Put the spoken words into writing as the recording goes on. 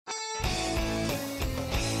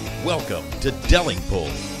Welcome to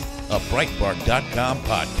Delingpole, a Breitbart.com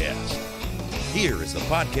podcast. Here is the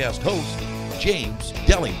podcast host, James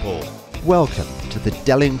Delingpole. Welcome to the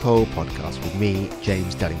Delingpole podcast with me,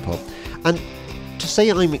 James Delingpole. And to say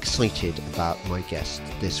I'm excited about my guest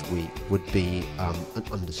this week would be an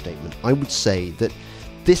understatement. I would say that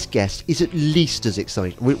this guest is at least as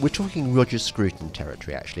exciting. We're talking Roger Scruton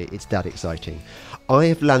territory, actually. It's that exciting. I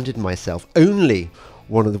have landed myself only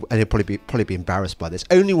one of the, and he'll probably be embarrassed by this,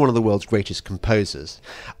 only one of the world's greatest composers.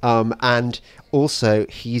 And also,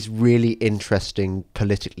 he's really interesting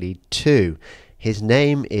politically too. His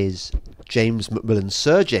name is James MacMillan,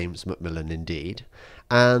 Sir James MacMillan indeed.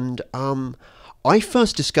 And I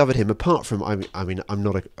first discovered him, apart from, I mean, I'm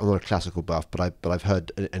not a classical buff, but I've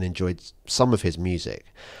heard and enjoyed some of his music.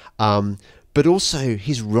 But also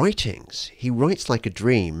his writings. He writes like a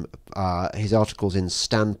dream. His articles in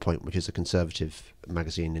Standpoint, which is a conservative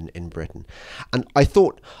magazine in Britain. And I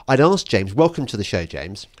thought I'd ask James, welcome to the show,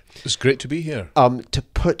 James. It's great to be here. To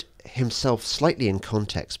put himself slightly in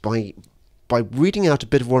context by reading out a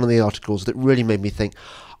bit of one of the articles that really made me think,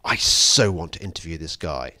 I so want to interview this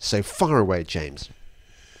guy. So far away, James.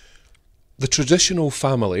 The traditional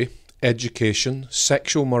family, education,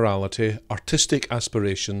 sexual morality, artistic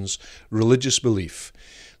aspirations, religious belief,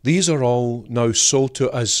 these are all now sold to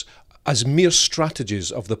us as mere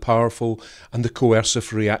strategies of the powerful and the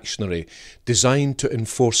coercive reactionary, designed to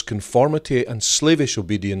enforce conformity and slavish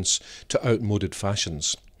obedience to outmoded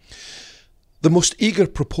fashions. The most eager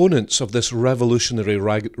proponents of this revolutionary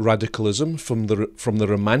radicalism from the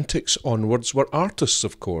Romantics onwards were artists,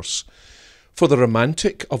 of course. For the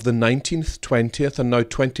Romantic of the 19th, 20th and now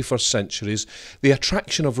 21st centuries, the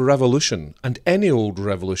attraction of revolution, and any old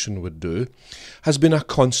revolution would do, has been a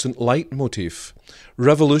constant leitmotif.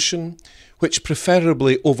 Revolution, which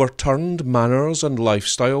preferably overturned manners and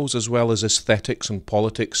lifestyles as well as aesthetics and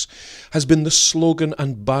politics, has been the slogan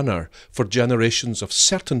and banner for generations of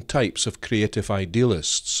certain types of creative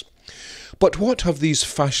idealists. But what have these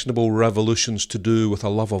fashionable revolutions to do with a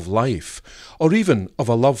love of life, or even of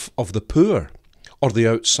a love of the poor or the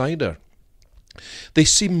outsider? They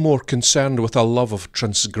seem more concerned with a love of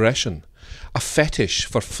transgression, a fetish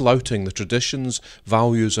for flouting the traditions,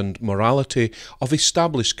 values and morality of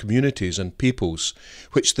established communities and peoples,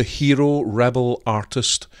 which the hero, rebel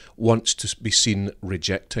artist wants to be seen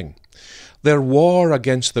rejecting. Their war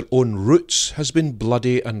against their own roots has been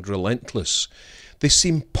bloody and relentless. They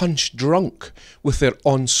seem punch-drunk with their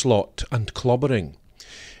onslaught and clobbering.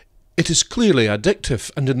 It is clearly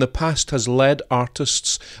addictive and in the past has led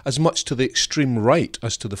artists as much to the extreme right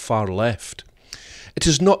as to the far left. It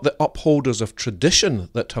is not the upholders of tradition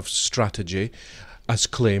that have strategy, as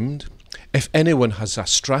claimed. If anyone has a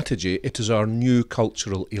strategy, it is our new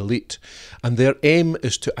cultural elite, and their aim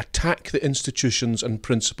is to attack the institutions and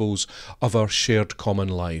principles of our shared common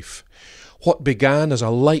life. What began as a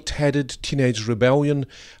light-headed teenage rebellion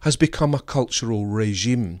has become a cultural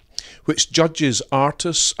regime, which judges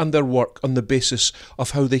artists and their work on the basis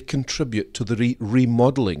of how they contribute to the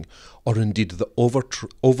remodelling or indeed the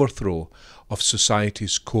overthrow of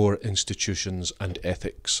society's core institutions and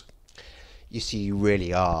ethics. You see, you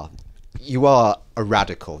really are. You are a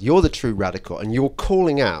radical. You're the true radical, and you're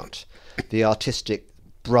calling out the artistic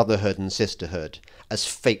brotherhood and sisterhood as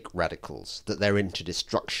fake radicals, that they're into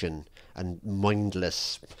destruction and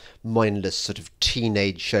mindless sort of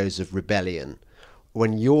teenage shows of rebellion,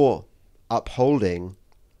 when you're upholding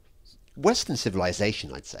Western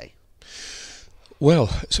civilization, I'd say. Well,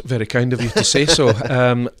 it's very kind of you to say so.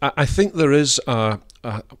 I think there is a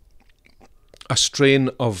strain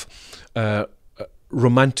of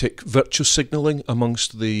romantic virtue signalling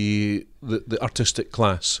amongst the artistic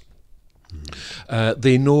class.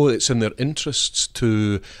 They know it's in their interests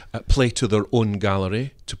to play to their own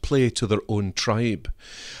gallery, to play to their own tribe.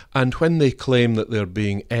 And when they claim that they're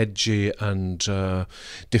being edgy and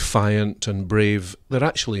defiant and brave, they're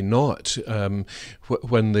actually not.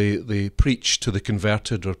 When they preach to the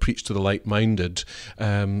converted or preach to the like-minded,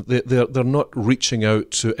 they're not reaching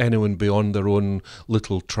out to anyone beyond their own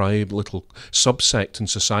little tribe, little subsect in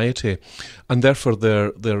society. And therefore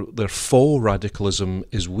their faux radicalism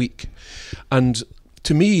is weak. And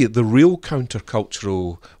to me, the real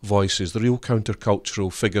countercultural voices, the real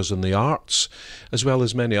countercultural figures in the arts, as well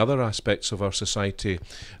as many other aspects of our society,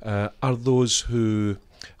 are those who,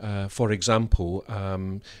 for example,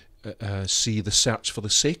 see the search for the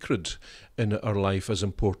sacred in our life as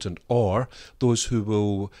important, or those who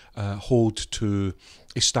will hold to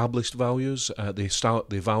established values,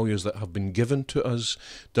 the values that have been given to us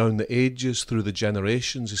down the ages, through the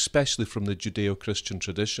generations, especially from the Judeo-Christian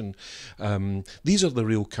tradition. These are the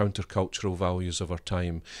real countercultural values of our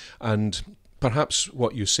time. And perhaps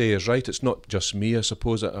what you say is right. It's not just me. I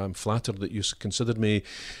suppose I'm flattered that you considered me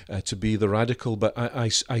to be the radical, but I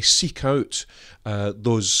seek out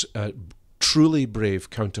those truly brave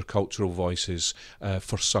countercultural voices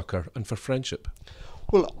for succour and for friendship.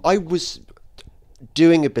 Well, I was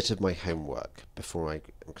doing a bit of my homework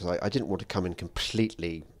because I didn't want to come in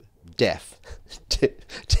completely deaf to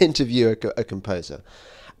interview a composer.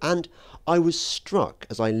 And I was struck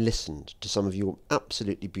as I listened to some of your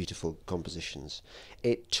absolutely beautiful compositions.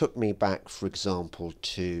 It took me back, for example,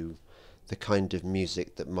 to the kind of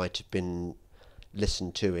music that might have been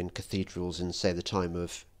listened to in cathedrals in, say, the time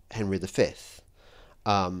of Henry V.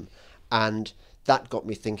 And that got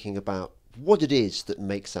me thinking about what it is that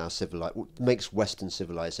makes makes Western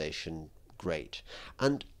civilization great.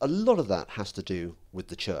 And a lot of that has to do with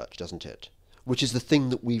the church, doesn't it? Which is the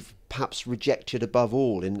thing that we've perhaps rejected above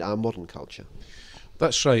all in our modern culture.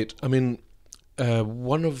 That's right. I mean,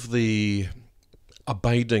 one of the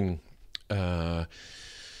abiding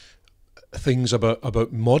things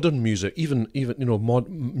about modern music, even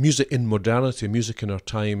music in modernity, music in our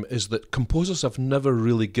time, is that composers have never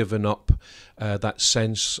really given up that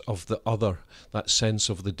sense of the other, that sense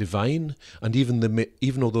of the divine, and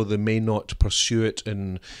even although they may not pursue it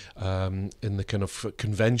in the kind of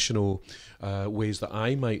conventional ways that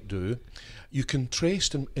I might do, you can trace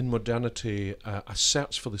in modernity a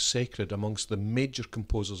search for the sacred amongst the major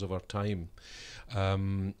composers of our time.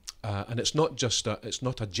 And it's not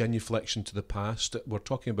a genuflection to the past. We're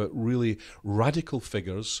talking about really radical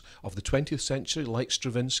figures of the 20th century, like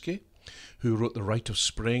Stravinsky, who wrote The Rite of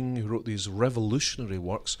Spring, who wrote these revolutionary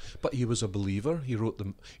works, but he was a believer. He wrote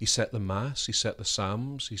them. He set the Mass, he set the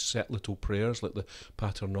Psalms, he set little prayers like the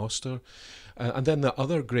Pater Noster. And then the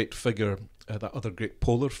other great figure, that other great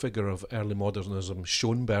polar figure of early modernism,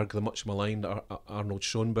 Schoenberg, the much maligned Arnold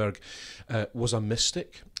Schoenberg, was a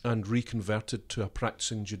mystic and reconverted to a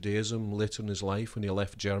practicing Judaism later in his life when he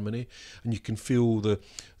left Germany. And you can feel the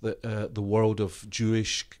world of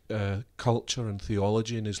Jewish culture and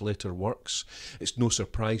theology in his later works. It's no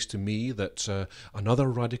surprise to me that another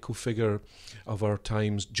radical figure of our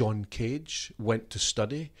times, John Cage, went to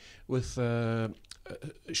study with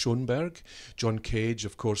Schoenberg. John Cage,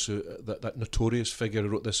 of course, that notorious figure, who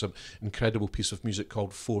wrote this incredible piece of music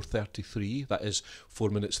called 4:33, that is 4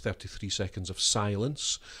 minutes 33 seconds of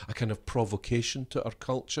silence, a kind of provocation to our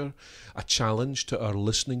culture, a challenge to our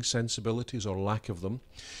listening sensibilities or lack of them.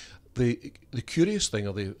 The curious thing,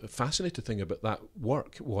 or the fascinating thing about that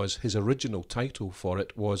work was his original title for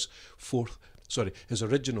it was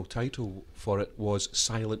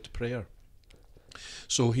Silent Prayer.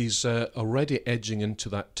 So he's already edging into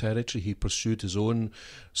that territory. He pursued his own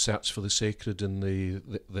search for the sacred in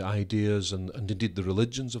the ideas and indeed the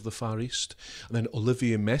religions of the Far East. And then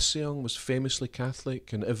Olivier Messiaen was famously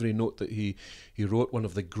Catholic, and every note that he wrote, one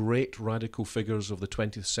of the great radical figures of the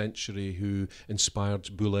 20th century who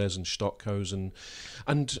inspired Boulez and Stockhausen.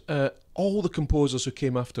 And all the composers who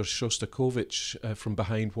came after Shostakovich from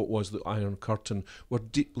behind what was the Iron Curtain were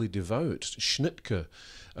deeply devout. Schnittke,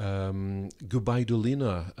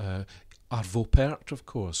 Gubaidulina, Arvo Pärt, of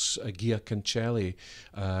course, Gia Cancelli,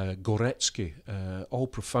 Gorecki, all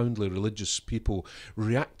profoundly religious people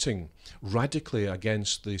reacting radically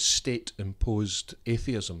against the state-imposed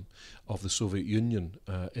atheism of the Soviet Union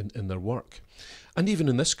in their work. And even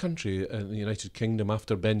in this country, in the United Kingdom,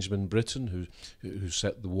 after Benjamin Britten, who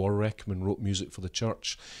set the War Requiem and wrote music for the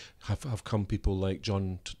church, have come people like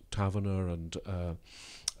John Tavener and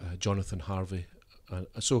Jonathan Harvey.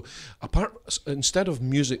 So, instead of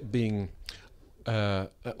music being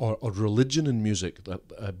or religion in music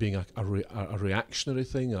being a reactionary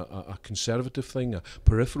thing, a conservative thing, a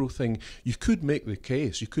peripheral thing, you could make the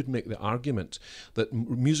case, you could make the argument that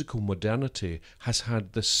musical modernity has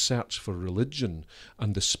had this search for religion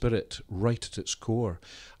and the spirit right at its core.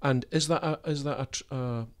 And is that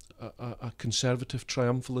a conservative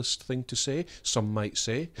triumphalist thing to say? Some might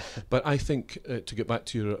say, but I think to get back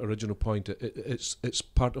to your original point, it's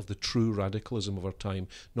part of the true radicalism of our time,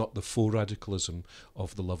 not the faux radicalism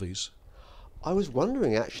of the Lovies. I was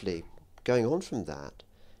wondering, actually, going on from that,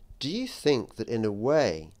 do you think that in a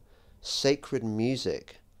way sacred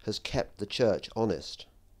music has kept the church honest?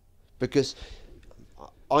 Because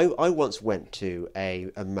I once went to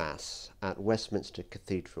a mass at Westminster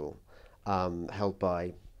Cathedral held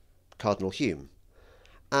by Cardinal Hume,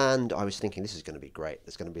 And I was thinking, this is going to be great.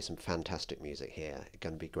 There's going to be some fantastic music here. It's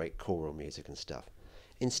going to be great choral music and stuff.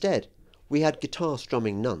 Instead, we had guitar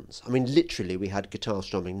strumming nuns. I mean, literally, we had guitar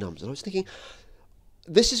strumming nuns. And I was thinking,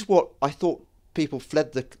 this is what I thought people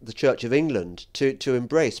fled the Church of England to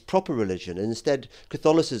embrace, proper religion. And instead,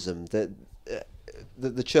 Catholicism, the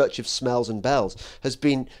Church of Smells and Bells, has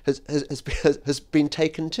been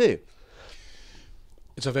taken too.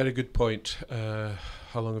 It's a very good point.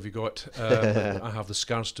 How long have you got? I have the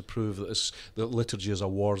scars to prove that liturgy is a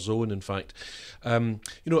war zone, in fact. In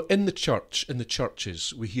the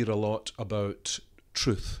churches, we hear a lot about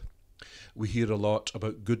truth. We hear a lot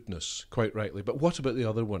about goodness, quite rightly. But what about the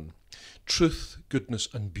other one? Truth, goodness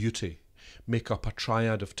and beauty make up a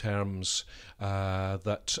triad of terms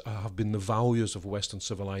that have been the values of Western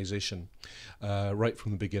civilization right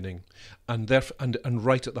from the beginning, and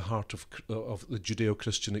right at the heart of the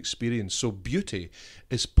Judeo-Christian experience. So beauty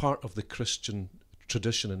is part of the Christian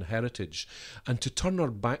tradition and heritage, and to turn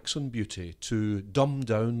our backs on beauty, to dumb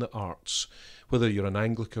down the arts, whether you're an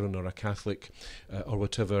Anglican or a Catholic or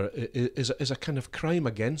whatever, is a kind of crime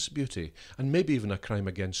against beauty, and maybe even a crime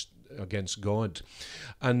against God.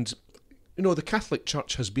 And the Catholic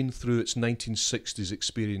Church has been through its 1960s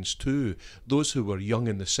experience too. Those who were young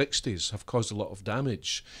in the 60s have caused a lot of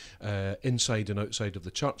damage inside and outside of the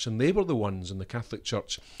church, and they were the ones in the Catholic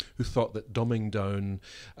Church who thought that dumbing down,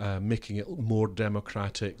 making it more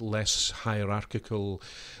democratic, less hierarchical,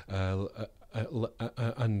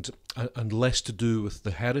 and less to do with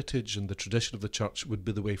the heritage and the tradition of the church would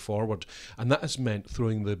be the way forward. And that has meant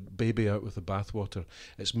throwing the baby out with the bathwater.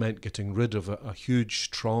 It's meant getting rid of a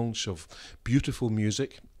huge tranche of beautiful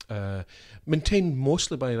music, maintained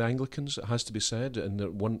mostly by the Anglicans, it has to be said, and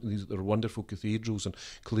they're wonderful cathedrals and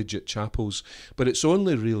collegiate chapels. But it's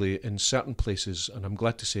only really in certain places, and I'm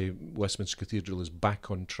glad to say Westminster Cathedral is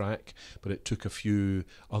back on track, but it took a few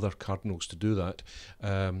other cardinals to do that,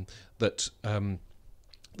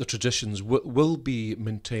 the traditions will be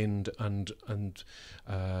maintained and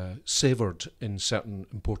savoured in certain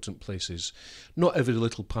important places. Not every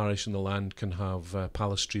little parish in the land can have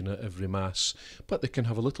Palestrina every Mass, but they can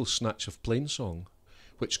have a little snatch of plain-song,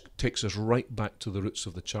 which takes us right back to the roots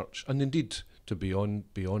of the church, and indeed to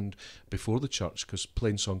beyond before the church, because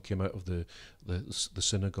plain-song came out of the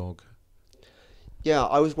synagogue. Yeah,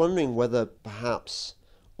 I was wondering whether perhaps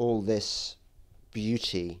all this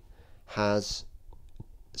beauty has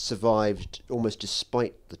survived almost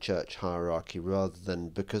despite the church hierarchy rather than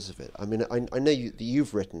because of it. I mean, I know that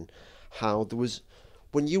you've written how there was,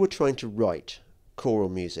 when you were trying to write choral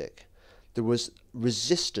music, there was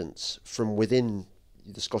resistance from within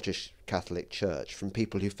the Scottish Catholic Church, from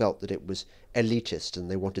people who felt that it was elitist and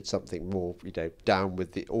they wanted something more, down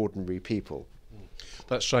with the ordinary people.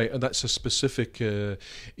 That's right, and that's a specific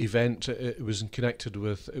event. It was connected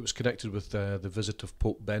with the visit of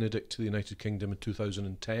Pope Benedict to the United Kingdom in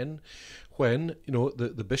 2010, when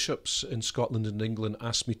the bishops in Scotland and England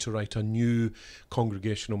asked me to write a new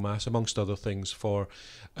congregational mass, amongst other things,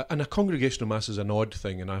 and a congregational mass is an odd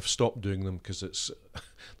thing, and I've stopped doing them because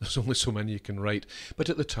there's only so many you can write. But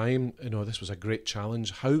at the time, this was a great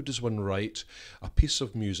challenge. How does one write a piece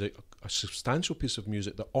of music, a substantial piece of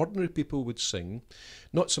music that ordinary people would sing,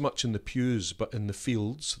 not so much in the pews but in the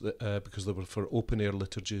fields, because they were for open-air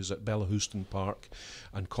liturgies at Bellahouston Park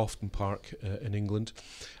and Cofton Park in England.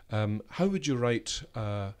 How would you write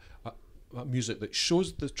music that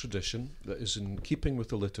shows the tradition, that is in keeping with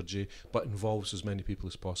the liturgy, but involves as many people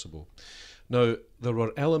as possible? Now, there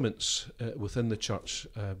were elements within the church,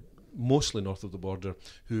 mostly north of the border,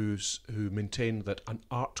 who maintained that an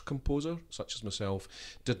art composer, such as myself,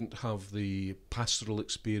 didn't have the pastoral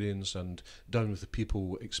experience and down with the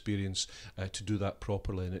people experience to do that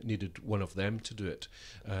properly, and it needed one of them to do it.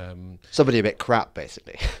 Somebody a bit crap,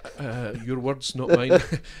 basically. Your words, not mine.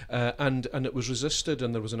 And it was resisted,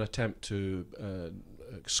 and there was an attempt to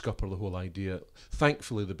scupper the whole idea.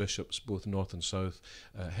 Thankfully, the bishops, both north and south,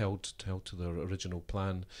 held to their original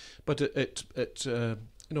plan. But it's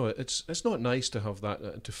not nice to have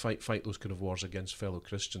that, to fight those kind of wars against fellow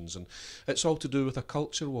Christians, and it's all to do with a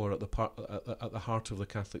culture war at the heart of the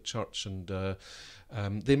Catholic Church, and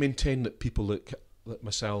they maintain that people like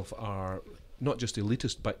myself are not just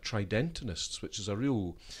elitist but tridentinists, which is a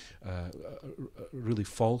really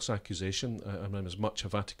false accusation. I'm as much a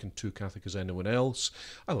Vatican II Catholic as anyone else.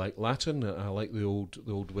 I like Latin, I like the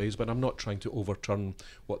old ways, but I'm not trying to overturn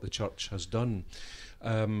what the Church has done.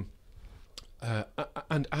 And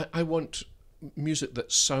I want music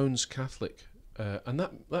that sounds Catholic, And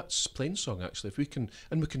that's plainsong, actually. If we can,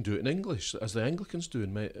 and we can do it in English, as the Anglicans do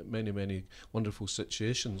in many wonderful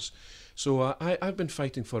situations. So I've been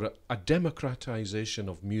fighting for a democratisation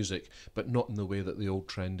of music, but not in the way that the old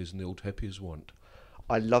trendies and the old hippies want.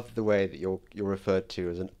 I love the way that you're referred to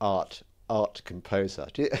as an art composer.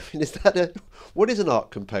 Is that what is an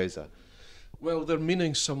art composer? Well, they're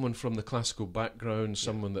meaning someone from the classical background,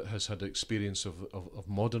 someone that has had experience of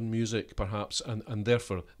modern music, perhaps, and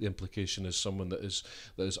therefore the implication is someone that is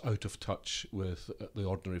out of touch with the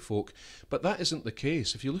ordinary folk. But that isn't the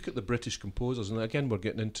case. If you look at the British composers, and again we're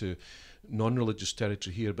getting into non-religious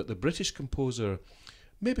territory here, but the British composer,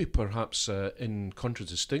 maybe perhaps in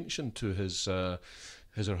contradistinction to his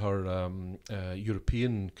or her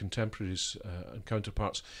European contemporaries and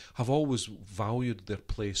counterparts, have always valued their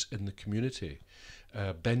place in the community.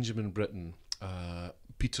 Benjamin Britten,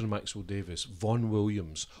 Peter Maxwell Davies, Vaughan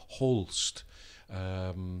Williams, Holst,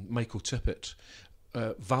 Michael Tippett,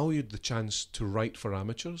 valued the chance to write for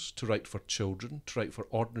amateurs, to write for children, to write for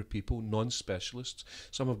ordinary people, non-specialists.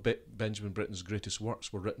 Some of Benjamin Britten's greatest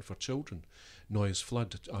works were written for children. Noah's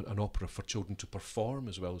Flood, an opera for children to perform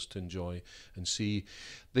as well as to enjoy and see.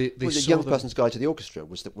 They was a young person's guide to the orchestra.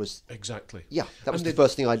 Was exactly. Yeah, that was the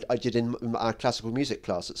first thing I did in our classical music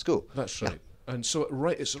class at school. That's right. Yeah. And so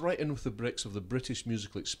it's right in with the bricks of the British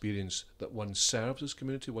musical experience that one serves his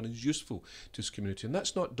community, one is useful to his community. And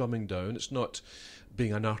that's not dumbing down, it's not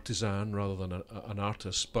being an artisan rather than an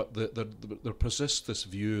artist, but there persists this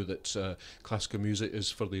view that classical music is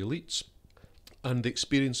for the elites. And the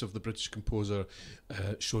experience of the British composer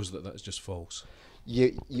shows that is just false.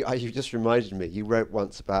 You just reminded me, you wrote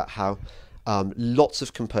once about how lots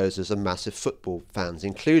of composers are massive football fans,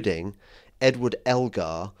 including Edward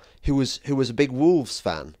Elgar, who was a big Wolves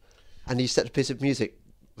fan, and he set a piece of music.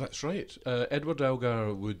 That's right. Edward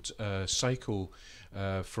Elgar would cycle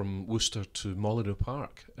from Worcester to Molyneux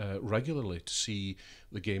Park regularly to see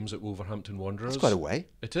the games at Wolverhampton Wanderers. That's quite a way.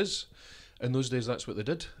 It is. In those days, that's what they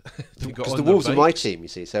did. Because the Wolves are my team, you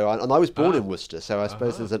see. So, and I was born in Worcester, so I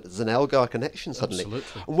suppose there's an Elgar connection suddenly.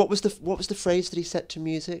 Absolutely. And what was the phrase that he set to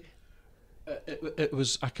music? It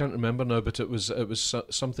was, I can't remember now, but it was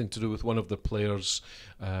something to do with one of the players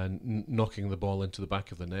knocking the ball into the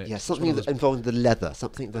back of the net. Yeah, something that involved the leather.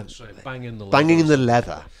 Something that's right, banging the leather. Banging in the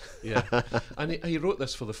leather. Yeah, and he wrote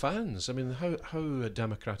this for the fans. I mean, how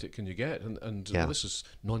democratic can you get? And this is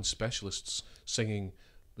non-specialists singing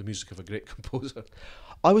the music of a great composer.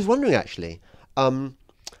 I was wondering, actually, one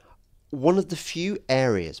of the few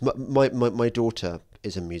areas. My daughter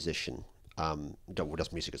is a musician.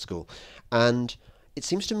 Does music at school, and it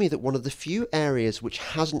seems to me that one of the few areas which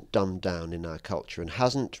hasn't dumbed down in our culture and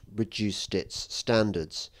hasn't reduced its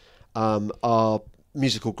standards are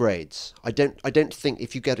musical grades. I don't think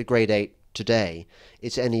if you get a grade 8 today,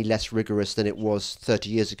 it's any less rigorous than it was 30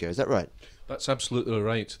 years ago. Is that right? That's absolutely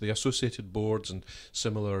right. The associated boards and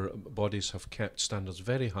similar bodies have kept standards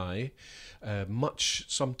very high, much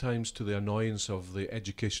sometimes to the annoyance of the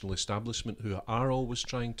educational establishment, who are always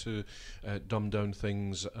trying to dumb down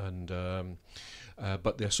things.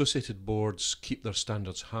 But the associated boards keep their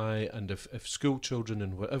standards high, and if school children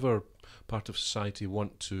in whatever part of society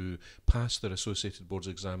want to pass their associated boards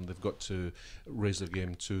exam, they've got to raise their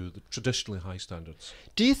game to the traditionally high standards.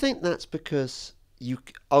 Do you think that's because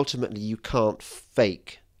ultimately you can't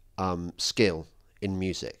fake skill in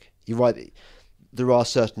music? You're right, there are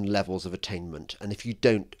certain levels of attainment, and if you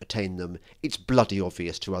don't attain them, it's bloody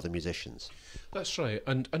obvious to other musicians. That's right,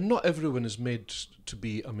 and not everyone is made to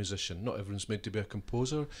be a musician, not everyone's made to be a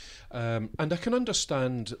composer, and I can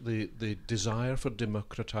understand the desire for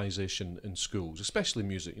democratisation in schools, especially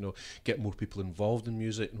music, get more people involved in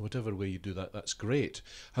music, in whatever way you do that, that's great.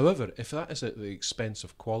 However, if that is at the expense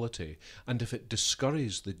of quality, and if it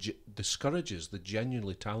discourages the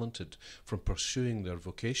genuinely talented from pursuing their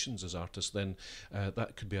vocations as artists, then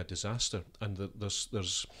that could be a disaster, and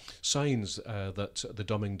there's signs that the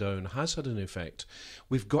dumbing down has had an effect.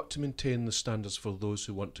 We've got to maintain the standards for those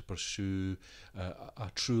who want to pursue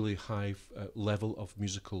a truly high level of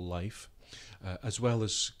musical life, as well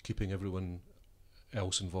as keeping everyone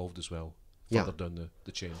else involved as well, further down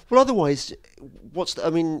the chain. Well, otherwise,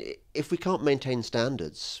 if we can't maintain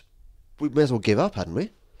standards, we may as well give up, hadn't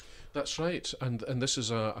we? That's right, and this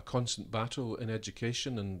is a constant battle in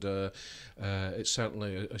education, and it's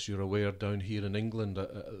certainly, as you're aware, down here in England,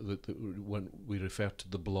 when we refer to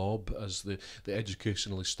the blob as the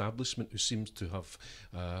educational establishment, who seems to have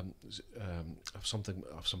some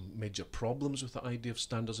major problems with the idea of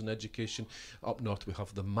standards in education. Up north we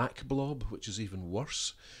have the Mac blob, which is even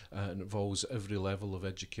worse, and involves every level of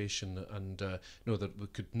education, and there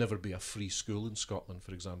could never be a free school in Scotland,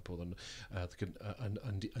 for example, and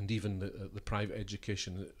even the private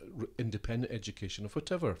education, independent education of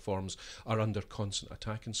whatever forms, are under constant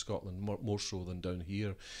attack in Scotland, more so than down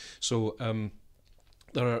here. So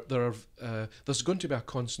there's going to be a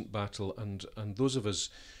constant battle, and those of us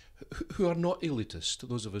who are not elitist,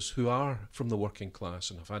 those of us who are from the working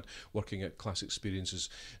class and have had working class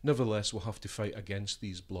experiences, nevertheless will have to fight against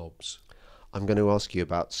these blobs. I'm going to ask you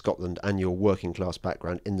about Scotland and your working class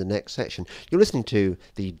background in the next section. You're listening to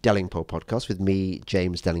the Delingpole podcast with me,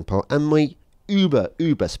 James Delingpole, and my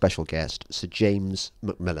uber special guest, Sir James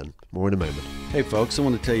MacMillan. More in a moment. Hey folks, I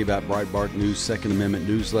want to tell you about Breitbart News' Second Amendment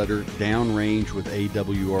newsletter, Downrange with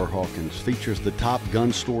A.W.R. Hawkins. Features the top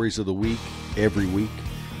gun stories of the week, every week,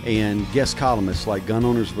 and guest columnists like Gun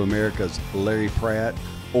Owners of America's Larry Pratt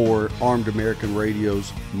or Armed American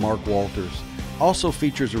Radio's Mark Walters. Also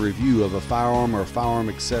features a review of a firearm or a firearm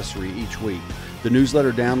accessory each week. The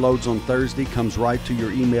newsletter downloads on Thursday, comes right to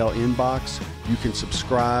your email inbox. You can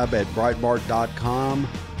subscribe at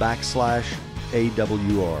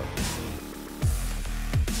breitbart.com/AWR.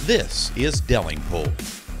 This is Delingpole,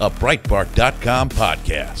 a Breitbart.com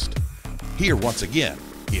podcast. Here once again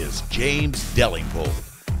is James Delingpole.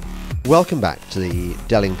 Welcome back to the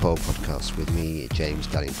Delingpole podcast with me, James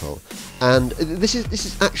Delingpole. And this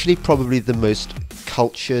is actually probably the most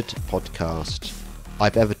cultured podcast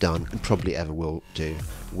I've ever done and probably ever will do,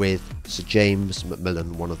 with Sir James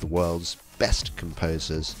MacMillan, one of the world's best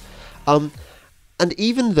composers. And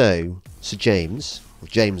even though Sir James, or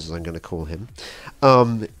James as I'm going to call him,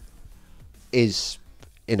 is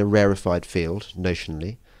in a rarefied field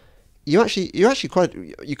notionally, you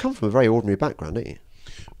come from a very ordinary background, don't you?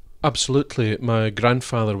 Absolutely. My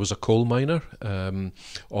grandfather was a coal miner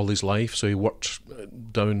all his life, so he worked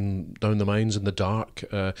down the mines in the dark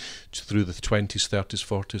through the 20s, 30s,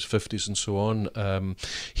 40s, 50s and so on.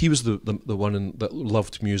 He was the one that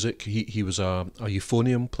loved music. He was a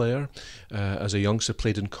euphonium player. As a youngster,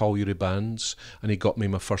 played in colliery bands, and he got me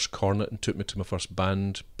my first cornet and took me to my first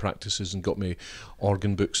band practices and got me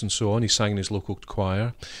organ books and so on. He sang in his local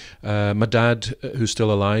choir. My dad, who's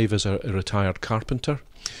still alive, is a retired carpenter.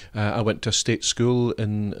 I went to a state school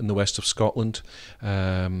in the west of Scotland.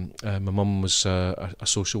 My mum was a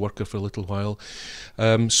social worker for a little while.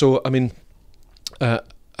 So, I mean,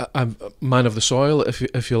 I'm a man of the soil,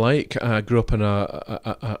 if you like. I grew up in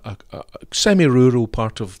a semi-rural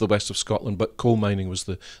part of the west of Scotland, but coal mining was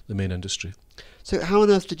the main industry. So how on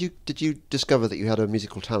earth did you discover that you had a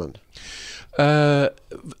musical talent? In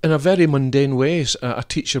a very mundane way. A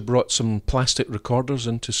teacher brought some plastic recorders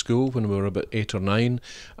into school when we were about 8 or 9,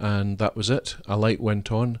 and that was it. A light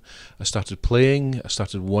went on. I started playing. I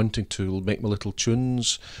started wanting to make my little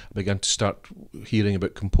tunes. I began to start hearing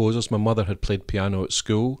about composers. My mother had played piano at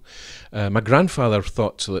school. My grandfather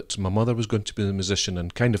thought that my mother was going to be a musician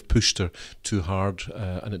and kind of pushed her too hard,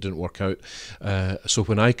 and it didn't work out. So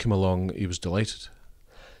when I came along, he was delighted.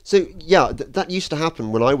 So yeah, that used to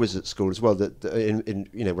happen when I was at school as well. That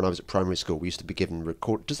when I was at primary school, we used to be given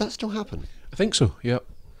record. Does that still happen? I think so. Yeah.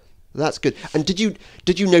 That's good. And did you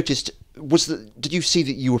notice? Did you see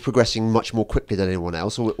that you were progressing much more quickly than anyone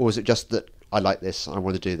else, or was it just that I like this, I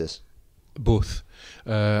want to do this? Both.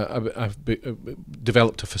 I've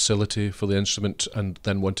developed a facility for the instrument, and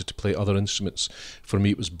then wanted to play other instruments. For me,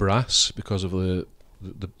 it was brass because of the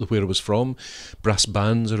where I was from. Brass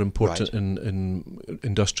bands are important in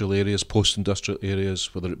industrial areas, post-industrial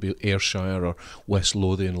areas, whether it be Ayrshire or West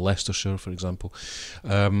Lothian, Leicestershire, for example.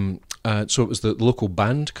 So it was the local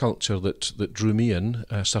band culture that drew me in.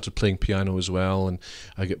 I started playing piano as well, and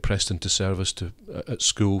I got pressed into service at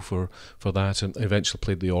school for that, and eventually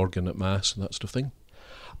played the organ at Mass and that sort of thing.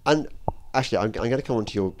 And actually, I'm going to come on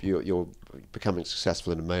to your becoming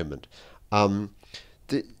successful in a moment.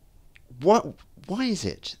 Why is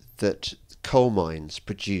it that coal mines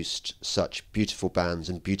produced such beautiful bands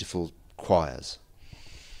and beautiful choirs?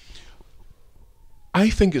 I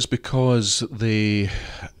think it's because they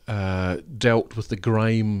dealt with the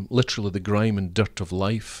grime, literally the grime and dirt of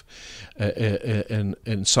life,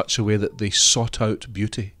 in such a way that they sought out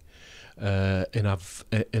beauty in a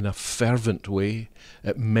fervent way.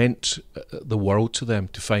 It meant the world to them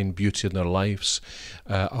to find beauty in their lives,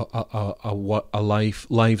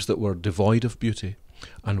 lives that were devoid of beauty.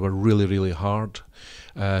 and were really, really hard.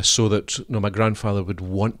 So that my grandfather would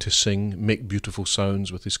want to sing, make beautiful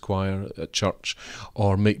sounds with his choir at church,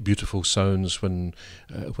 or make beautiful sounds when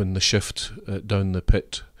the shift down the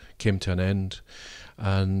pit came to an end.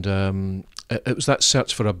 And it was that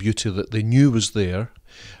search for a beauty that they knew was there,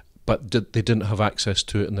 but they didn't have access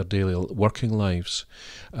to it in their daily working lives.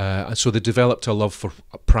 And so they developed a love for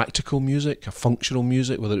practical music, a functional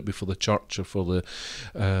music, whether it be for the church or for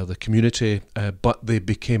the community, but they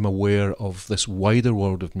became aware of this wider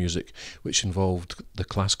world of music, which involved the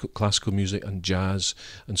classical music and jazz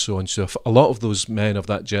and so on. So a lot of those men of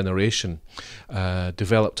that generation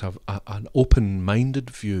developed an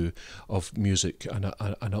open-minded view of music and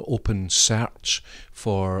an open search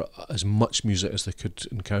for as much music as they could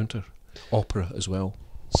encounter. Opera as well.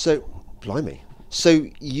 So, blimey. So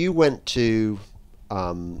you went to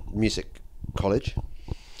music college?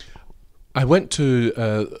 I went to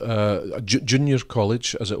a junior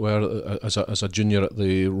college, as it were, as a junior at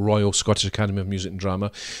the Royal Scottish Academy of Music and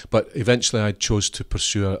Drama, but eventually I chose to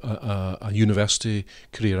pursue a university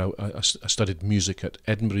career. I studied music at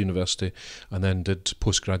Edinburgh University and then did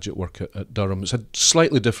postgraduate work at Durham. It's a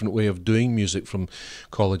slightly different way of doing music from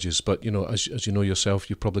colleges, but as you know yourself,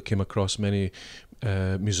 you probably came across many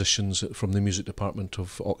musicians from the music department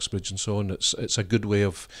of Oxbridge and so on. It's a good way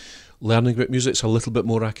of learning about music. It's a little bit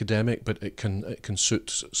more academic, but it can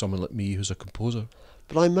suit someone like me who's a composer.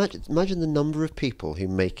 But I imagine the number of people who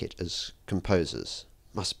make it as composers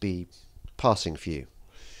must be passing few.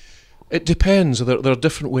 It depends. There are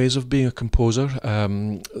different ways of being a composer.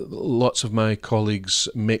 Lots of my colleagues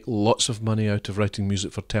make lots of money out of writing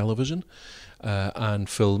music for television and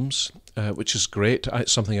films, which is great.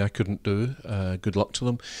 It's something I couldn't do. Good luck to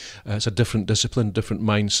them. It's a different discipline, different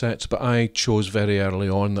mindset. But I chose very early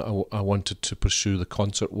on that I wanted to pursue the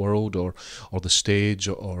concert world or the stage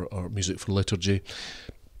or music for liturgy.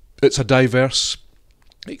 It's a diverse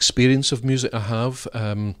experience of music I have.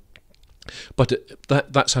 But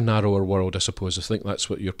that's a narrower world, I suppose. I think that's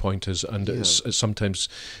what your point is, and yeah. It's sometimes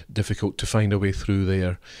difficult to find a way through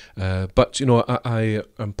there. But I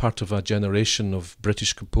am part of a generation of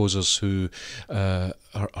British composers who are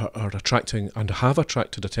attracting and have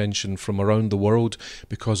attracted attention from around the world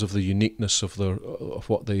because of the uniqueness of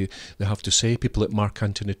what they have to say. People like Mark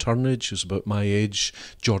Anthony Turnage, who's about my age,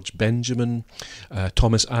 George Benjamin,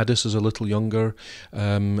 Thomas Addis is a little younger.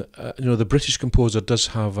 The British composer does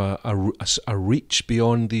have a reach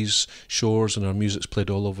beyond these shores, and our music's played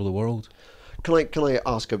all over the world. Can I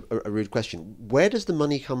ask a rude question? Where does the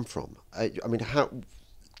money come from? I mean, how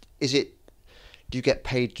is it? Do you get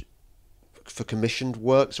paid for commissioned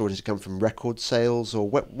works, or does it come from record sales, or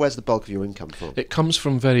where's the bulk of your income from? It comes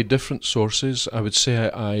from very different sources. I would say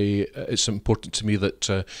it's important to me that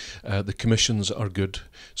the commissions are good,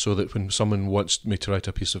 so that when someone wants me to write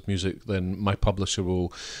a piece of music, then my publisher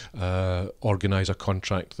will organise a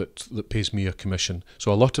contract that pays me a commission.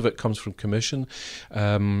 So a lot of it comes from commission.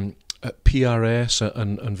 PRS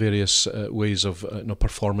and various ways of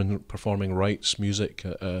performing rights, music,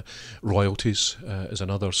 royalties is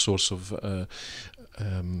another source of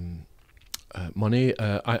money.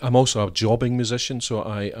 I'm also a jobbing musician, so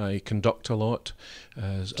I conduct a lot.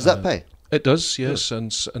 Does that pay? It does, yes, yeah.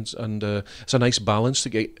 and it's a nice balance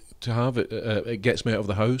to have. It gets me out of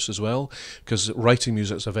the house as well, because writing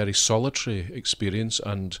music is a very solitary experience,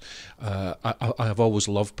 and I have always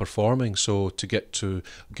loved performing. So to get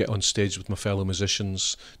on stage with my fellow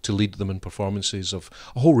musicians, to lead them in performances of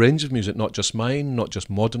a whole range of music, not just mine, not just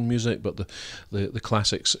modern music, but the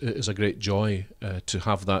classics, is a great joy to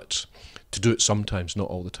have that, to do it sometimes, not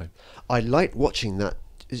all the time. I liked watching that.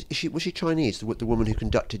 Was she Chinese, the woman who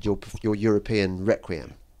conducted your European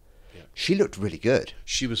Requiem? She looked really good.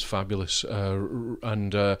 She was fabulous,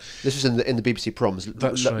 and this was in the BBC Proms.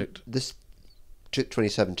 That's right. This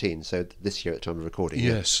 2017, so this year at the time of recording.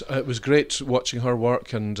 Yes, it was great watching her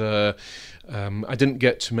work, and I didn't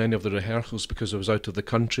get to many of the rehearsals because I was out of the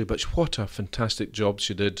country. But what a fantastic job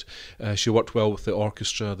she did! She worked well with the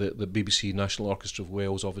orchestra. The BBC National Orchestra of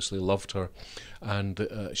Wales obviously loved her, and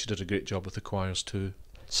she did a great job with the choirs too.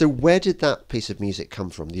 So where did that piece of music come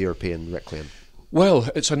from, the European Requiem? Well,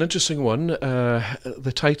 it's an interesting one.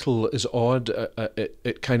 The title is odd.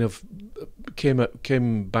 It kind of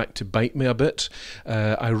came back to bite me a bit.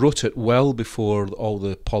 I wrote it well before all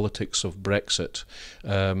the politics of Brexit,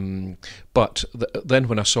 But then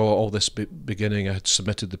when I saw all this beginning, I had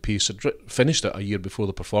submitted the piece, I'd finished it a year before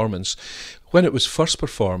the performance. When it was first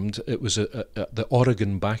performed, it was at the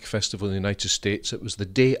Oregon Bach Festival in the United States. It was the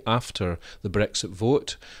day after the Brexit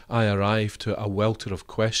vote. I arrived to a welter of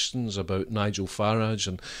questions about Nigel Farage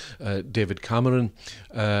and David Cameron,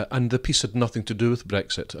 and the piece had nothing to do with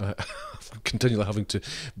Brexit. Continually having to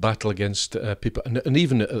battle against people, and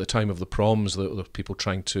even at the time of the proms, there were people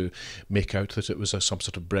trying to make out that it was some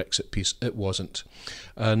sort of Brexit piece. It wasn't,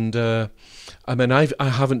 and I mean, I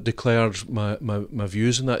haven't declared my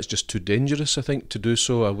views on that. It's just too dangerous, I think, to do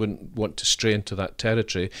so. I wouldn't want to stray into that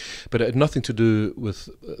territory, but it had nothing to do with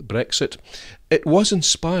Brexit. It was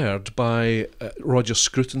inspired by Roger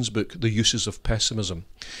Scruton's book, The Uses of Pessimism,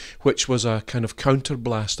 which was a kind of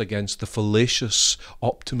counterblast against the fallacious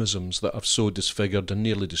optimisms that have so disfigured and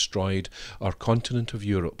nearly destroyed our continent of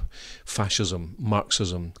Europe. Fascism,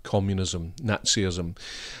 Marxism, communism, Nazism.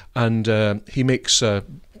 And he makes a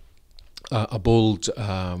bold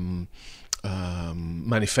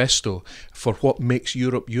manifesto for what makes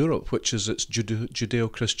Europe Europe, which is its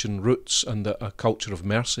Judeo-Christian roots and a culture of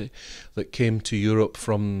mercy that came to Europe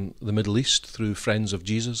from the Middle East through friends of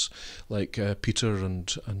Jesus like Peter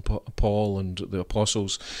and Paul and the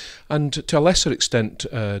apostles. And to a lesser extent,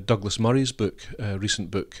 Douglas Murray's book, recent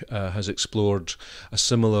book, has explored a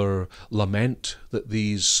similar lament that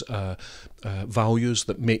these values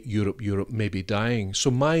that make Europe Europe may be dying. So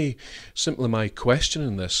my question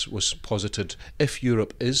in this was posited: if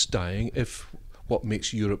Europe is dying, if what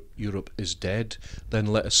makes Europe Europe is dead, then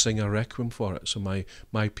let us sing a requiem for it. So my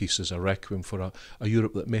piece is a requiem for a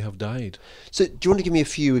Europe that may have died. So do you want to give me a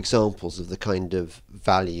few examples of the kind of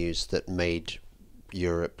values that made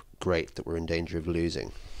Europe great that we're in danger of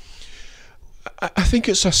losing? I think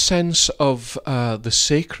it's a sense of the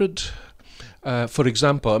sacred. For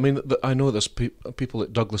example, I mean, I know there's people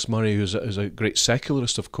like Douglas Murray, who's a great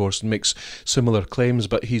secularist, of course, and makes similar claims,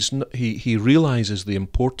 but he realises the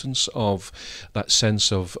importance of that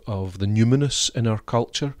sense of the numinous in our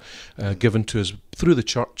culture, given to us through the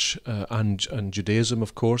church and Judaism,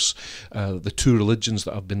 of course, the two religions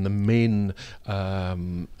that have been the main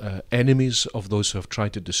enemies of those who have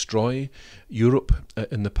tried to destroy Europe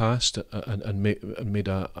in the past and made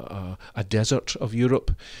a desert of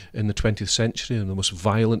Europe in the 20th century, in the most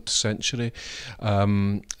violent century.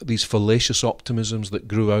 These fallacious optimisms that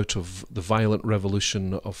grew out of the violent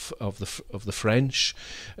revolution of the French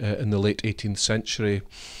in the late 18th century.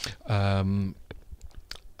 And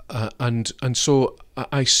so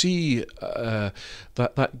I see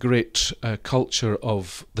that great culture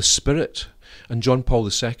of the spirit. And John Paul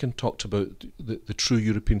II talked about the true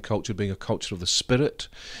European culture being a culture of the spirit,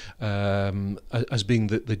 as being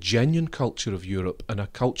the genuine culture of Europe, and a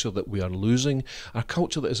culture that we are losing, a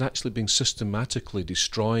culture that is actually being systematically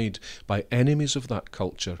destroyed by enemies of that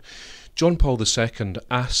culture. John Paul II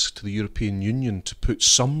asked the European Union to put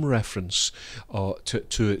some reference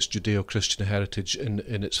to its Judeo-Christian heritage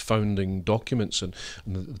in its founding documents and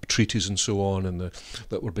the treaties and so on,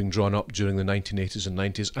 that were being drawn up during the 1980s and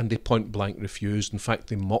 90s, and they point blank refused. In fact,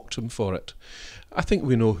 they mocked him for it. I think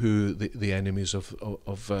we know who the enemies of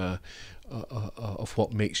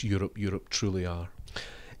what makes Europe Europe truly are.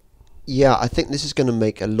 Yeah, I think this is going to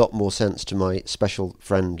make a lot more sense to my special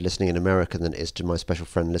friend listening in America than it is to my special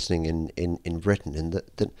friend listening in Britain, in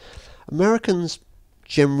that Americans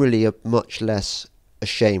generally are much less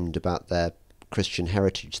ashamed about their Christian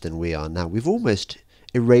heritage than we are now. We've almost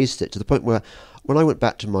erased it to the point where when I went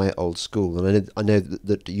back to my old school, and I know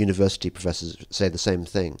that university professors say the same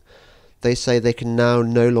thing, they say they can now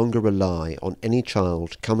no longer rely on any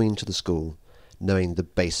child coming into the school knowing the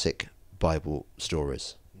basic Bible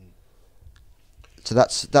stories. So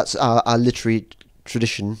that's our literary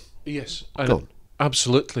tradition. Yes,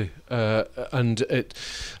 absolutely. And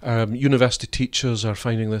university teachers are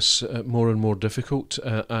finding this more and more difficult,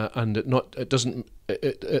 and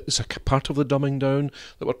it's a part of the dumbing down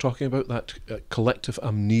that we're talking about, that collective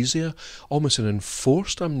amnesia, almost an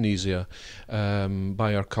enforced amnesia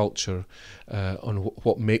by our culture on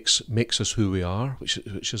what makes us who we are, which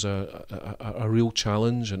is a real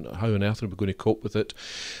challenge, and how on earth are we going to cope with it?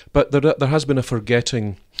 But there has been a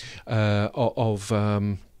forgetting of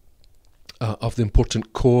the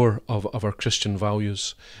important core of our Christian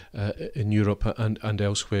values in Europe and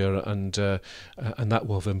elsewhere, and that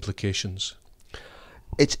will have implications.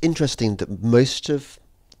 It's interesting that most of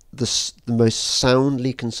the most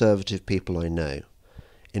soundly conservative people I know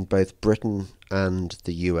in both Britain and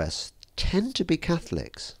the US tend to be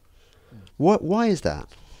Catholics. Why is that?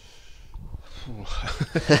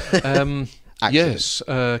 Yes,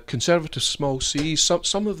 conservative small c.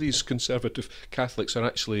 Some of these conservative Catholics are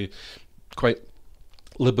actually quite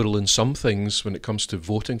liberal in some things when it comes to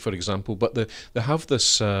voting, for example, but they have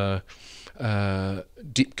this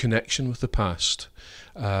deep connection with the past.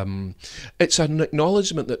 It's an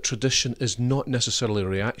acknowledgement that tradition is not necessarily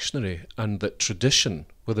reactionary, and that tradition,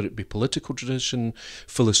 whether it be political tradition,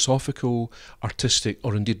 philosophical, artistic,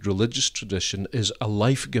 or indeed religious tradition, is a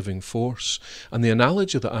life-giving force. And the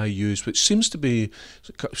analogy that I use, which seems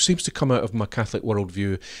to come out of my Catholic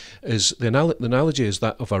worldview, is the analogy is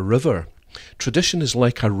that of a river. Tradition is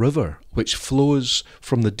like a river which flows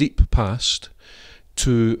from the deep past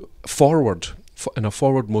to forward, in a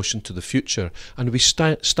forward motion to the future, and we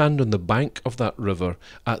stand on the bank of that river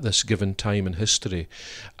at this given time in history.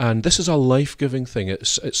 And this is a life-giving thing.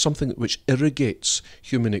 It's something which irrigates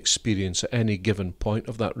human experience at any given point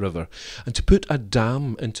of that river. And to put a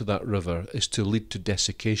dam into that river is to lead to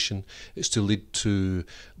desiccation, it's to lead to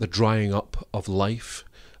the drying up of life,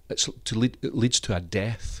 it leads to a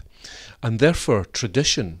death. And therefore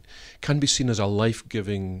tradition can be seen as a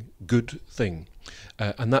life-giving good thing.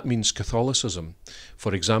 And that means Catholicism,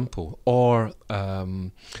 for example, or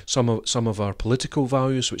some of our political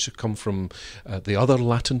values, which have come from the other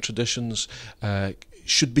Latin traditions,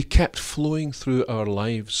 should be kept flowing through our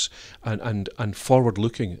lives and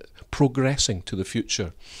forward-looking, progressing to the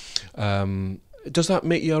future. Does that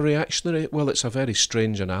make you a reactionary? Well, it's a very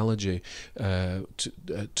strange analogy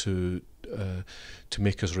to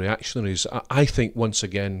make us reactionaries. I think, once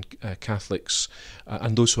again, Catholics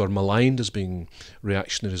and those who are maligned as being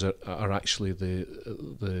reactionaries are actually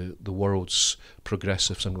the world's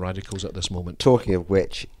progressives and radicals at this moment. Talking of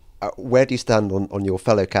which, where do you stand on your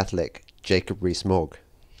fellow Catholic, Jacob Rees-Mogg?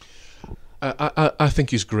 I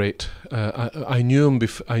think he's great. I knew him.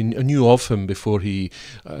 I knew of him before he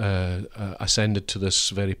ascended to this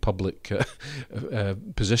very public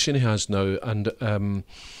position he has now, and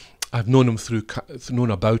I've known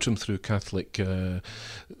about him through Catholic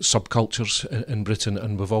subcultures in Britain,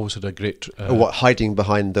 and we've always had a great. Hiding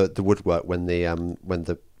behind the woodwork when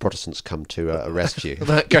the Protestants come to arrest you?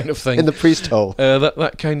 That kind of thing. In the priest hole.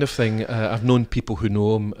 That kind of thing. I've known people who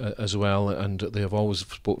know him as well, and they have always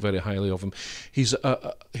spoke very highly of him.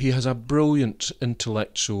 He has a brilliant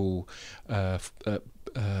intellectual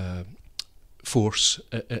force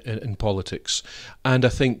in politics, and I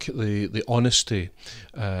think the honesty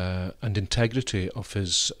and integrity of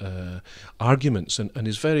his arguments and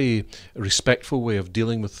his very respectful way of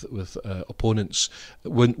dealing with opponents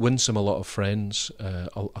wins him a lot of friends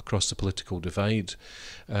across the political divide.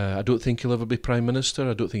 I don't think he'll ever be Prime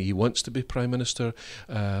Minister. I don't think he wants to be Prime Minister,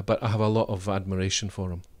 but I have a lot of admiration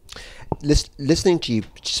for him. Listening to you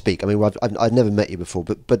speak, I mean, I've never met you before,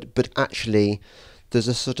 but actually, there's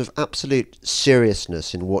a sort of absolute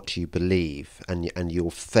seriousness in what you believe and your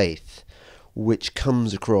faith, which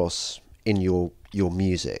comes across in your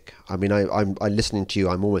music. I mean, I'm listening to you.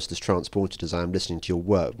 I'm almost as transported as I am listening to your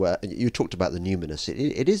work. Where you talked about the numinous,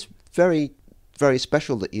 it is very, very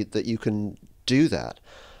special that you can do that.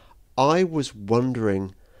 I was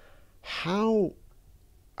wondering how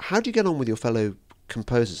do you get on with your fellow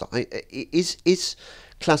composers? Is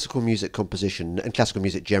classical music composition and classical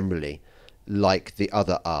music generally like the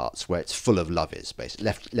other arts, where it's full of lovers,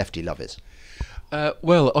 basically lefty lovers?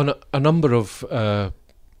 Well, on a number of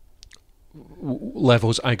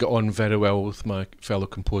levels, I get on very well with my fellow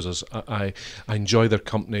composers. I enjoy their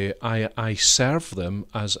company. I serve them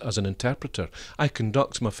as an interpreter. I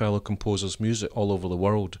conduct my fellow composers' music all over the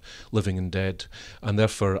world, living and dead, and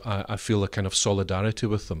therefore I feel a kind of solidarity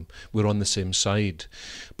with them. We're on the same side.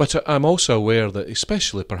 But I'm also aware that,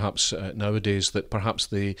 especially perhaps nowadays, that perhaps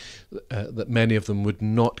that many of them would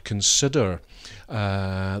not consider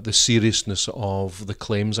the seriousness of the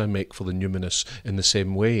claims I make for the numinous in the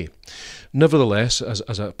same way. Nevertheless,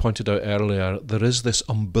 as I pointed out earlier, there is this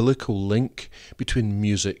umbilical link between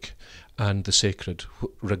music and the sacred,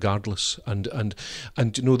 regardless. And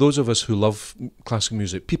you know, those of us who love classical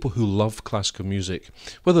music, people who love classical music,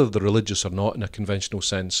 whether they're religious or not in a conventional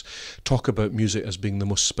sense, talk about music as being the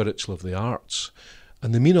most spiritual of the arts.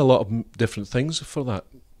 And they mean a lot of different things for that,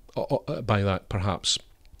 by that perhaps.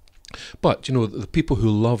 But, you know, the people who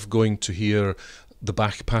love going to hear the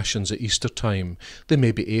Bach Passions at Easter time, they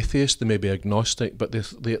may be atheist, they may be agnostic, but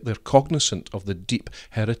they're cognizant of the deep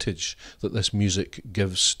heritage that this music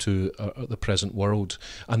gives to the present world,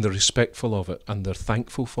 and they're respectful of it, and they're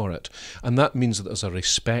thankful for it. And that means that there's a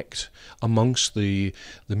respect amongst the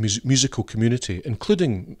musical community,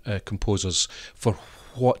 including composers, for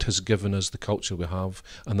what has given us the culture we have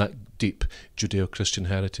and that deep Judeo-Christian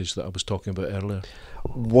heritage that I was talking about earlier.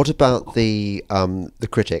 What about the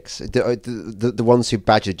critics, the ones who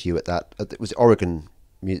badgered you at that? Was it Oregon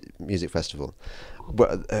Music Festival,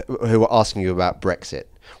 who were asking you about Brexit,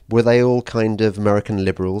 were they all kind of American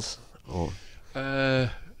liberals? Or?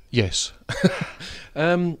 Yes.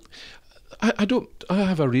 I don't. I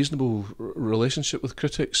have a reasonable relationship with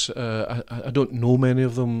critics. I don't know many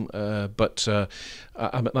of them, but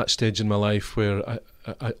I'm at that stage in my life where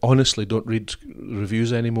I honestly don't read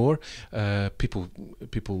reviews anymore. People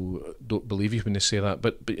don't believe you when they say that,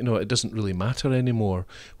 but it doesn't really matter anymore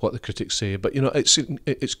what the critics say. But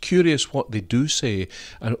it's curious what they do say,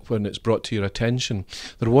 and when it's brought to your attention.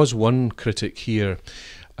 There was one critic here.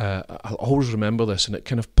 I'll always remember this, and it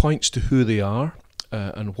kind of points to who they are.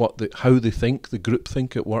 And how they think, the group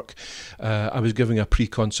think at work. I was giving a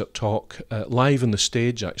pre-concert talk live on the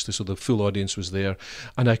stage, actually, so the full audience was there,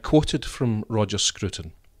 and I quoted from Roger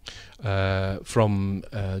Scruton from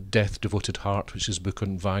Death, Devoted Heart, which is a book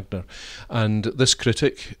on Wagner. And this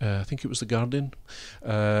critic, I think it was The Guardian,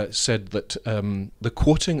 said that the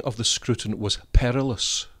quoting of the Scruton was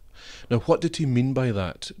perilous. Now, what did he mean by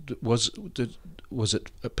that? Was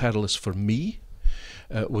it perilous for me?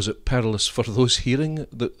 Was it perilous for those hearing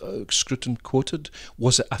that Scruton quoted?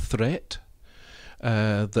 Was it a threat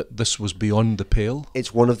that this was beyond the pale?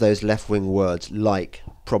 It's one of those left-wing words like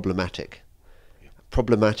problematic.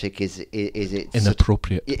 Problematic is it's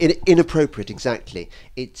inappropriate. Inappropriate, exactly.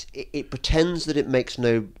 It pretends that it makes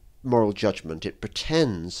no moral judgment. It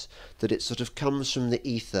pretends that it sort of comes from the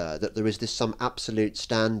ether, that there is some absolute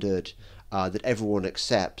standard that everyone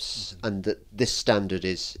accepts, and that this standard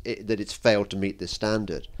that it's failed to meet this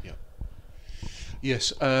standard. Yeah.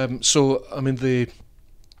 Yes. So I mean,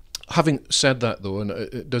 having said that, though, and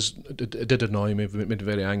it did annoy me, it made me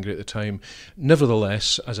very angry at the time.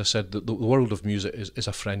 Nevertheless, as I said, the world of music is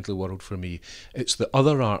a friendly world for me. It's the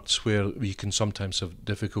other arts where we can sometimes have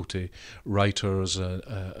difficulty. Writers,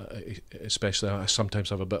 especially, I sometimes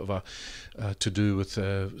have a bit of a to do with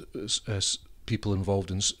people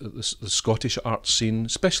involved in the Scottish art scene,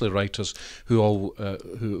 especially writers who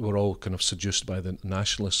were all kind of seduced by the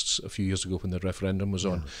nationalists a few years ago when the referendum was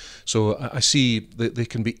on. So I see that they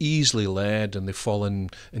can be easily led, and they fall in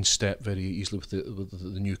step very easily with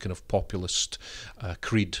the new kind of populist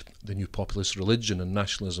creed, the new populist religion, and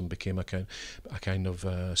nationalism became a kind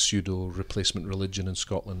of pseudo replacement religion in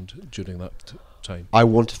Scotland during that time. I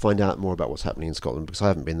want to find out more about what's happening in Scotland, because I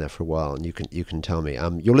haven't been there for a while, and you can tell me.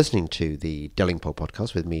 You're listening to the Delingpole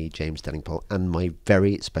podcast with me, James Delingpole, and my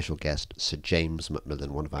very special guest, Sir James MacMillan,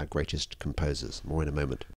 one of our greatest composers. More in a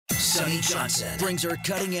moment. Sonny Johnson brings her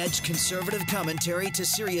cutting-edge conservative commentary to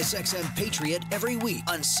SiriusXM Patriot every week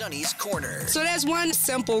on Sonny's Corner. So there's one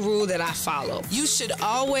simple rule that I follow. You should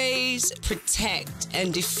always protect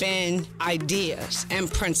and defend ideas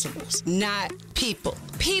and principles, not people.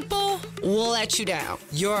 People will let you down.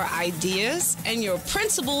 Your ideas and your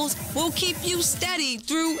principles will keep you steady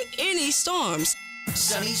through any storms.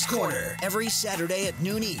 Sonny's Corner, every Saturday at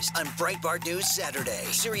noon East on Breitbart News Saturday.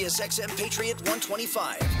 SiriusXM Patriot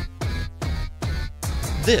 125.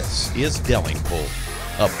 This is Delingpole,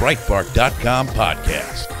 a Breitbart.com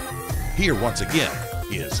podcast. Here once again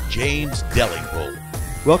is James Delingpole.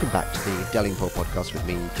 Welcome back to the Delingpole podcast with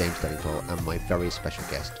me, James Delingpole, and my very special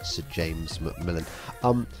guest, Sir James MacMillan.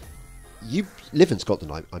 You live in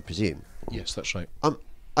Scotland, I presume? Yes, that's right.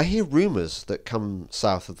 I hear rumours that come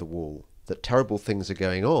south of the wall that terrible things are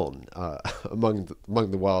going on among the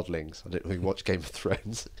wildlings. I don't know if you watch Game of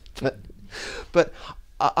Thrones, but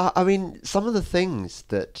I mean, some of the things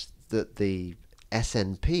that the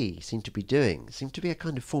SNP seem to be doing seem to be a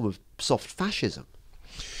kind of form of soft fascism.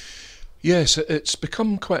 Yes, it's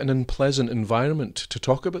become quite an unpleasant environment to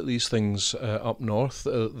talk about these things up north.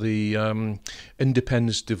 The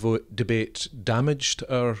independence debate damaged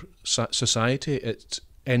our society. It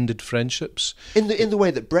ended friendships in the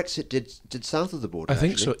way that Brexit did south of the border. I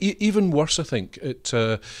think so. Even worse, I think it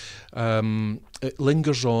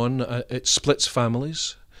lingers on. It splits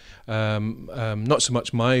families. Not so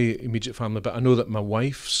much my immediate family, but I know that my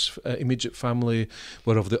wife's immediate family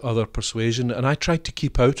were of the other persuasion, and I tried to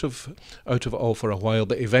keep out of it all for a while.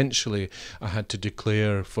 But eventually, I had to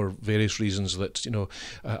declare, for various reasons, that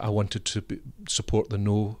I wanted to support the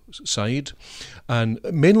no side, and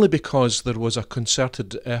mainly because there was a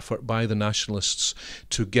concerted effort by the nationalists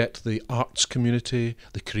to get the arts community,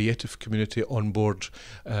 the creative community, on board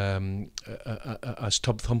as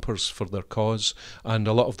tub thumpers for their cause, and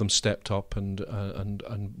a lot of them stepped up and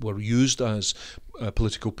were used as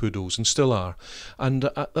political poodles, and still are. And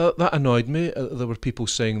that annoyed me. There were people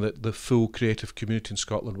saying that the full creative community in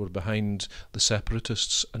Scotland were behind the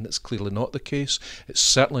separatists, and it's clearly not the case. It's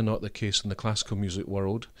certainly not the case in the classical music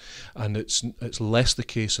world, and it's less the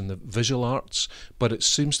case in the visual arts, but it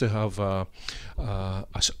seems to have a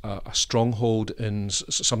stronghold in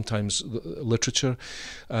sometimes literature.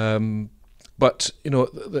 But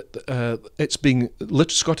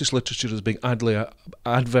Scottish literature is being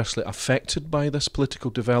adversely affected by this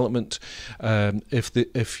political development.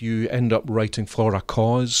 If you end up writing for a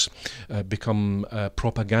cause, become a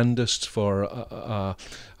propagandist for a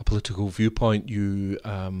political viewpoint, you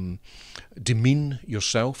demean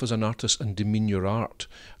yourself as an artist and demean your art.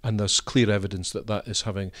 And there's clear evidence that that is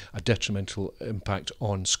having a detrimental impact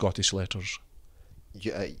on Scottish letters.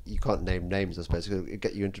 You can't name names, I suppose, it'll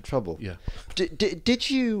get you into trouble. Yeah. Did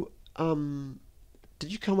you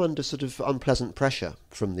come under sort of unpleasant pressure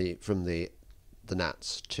from the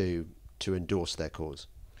Nats to endorse their cause?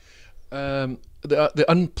 The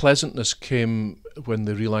unpleasantness came when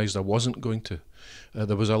they realised I wasn't going to.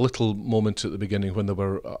 There was a little moment at the beginning when there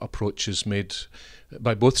were approaches made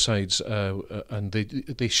by both sides, and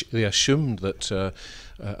they assumed that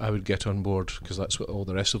I would get on board because that's what all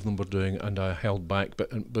the rest of them were doing, and I held back. But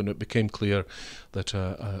when it became clear that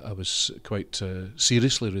I was quite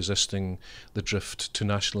seriously resisting the drift to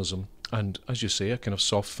nationalism, and as you say, a kind of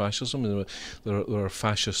soft fascism. There are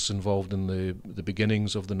fascists involved in the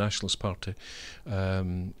beginnings of the Nationalist Party,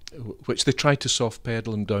 which they tried to soft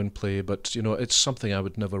pedal and downplay. But it's something I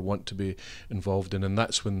would never want to be involved in, and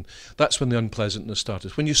that's when the unpleasantness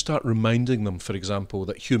started. When you start reminding them, for example,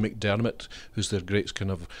 that Hugh McDermott, who's their great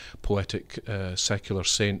kind of poetic secular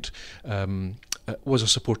saint, was a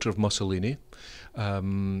supporter of Mussolini,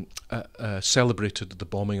 celebrated the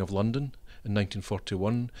bombing of London in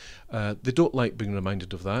 1941. They don't like being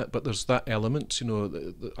reminded of that, but there's that element.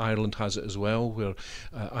 Ireland has it as well, where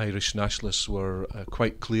Irish nationalists were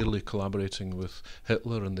quite clearly collaborating with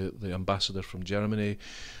Hitler and the ambassador from Germany,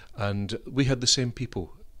 and we had the same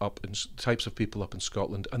people types of people up in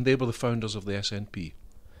Scotland, and they were the founders of the SNP.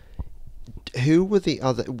 Who were the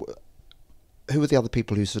other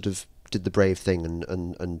people who sort of did the brave thing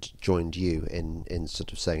and joined you in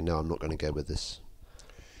sort of saying, no, I'm not going to go with this?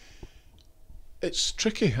 It's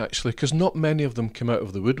tricky, actually, because not many of them came out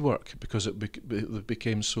of the woodwork because it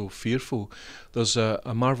became so fearful. There's a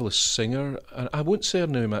marvellous singer, and I won't say her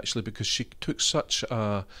name, actually, because she took such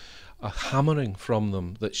a hammering from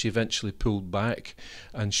them that she eventually pulled back,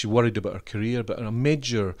 and she worried about her career. But a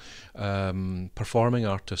major performing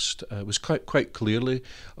artist was quite clearly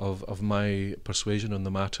of my persuasion on the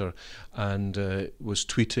matter, and was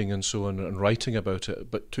tweeting and so on and writing about it,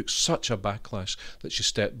 but took such a backlash that she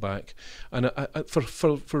stepped back. And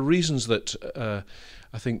for reasons that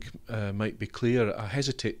I think might be clear, I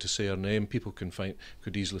hesitate to say her name. People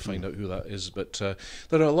could easily find out who that is, but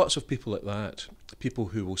there are lots of people like that, people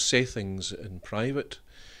who will say things in private,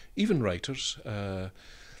 even writers,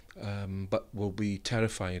 but will be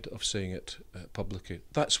terrified of saying it publicly.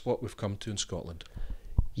 That's what we've come to in Scotland.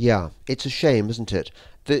 Yeah, it's a shame, isn't it?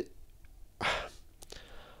 That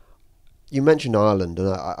you mentioned Ireland, and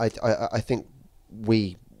I think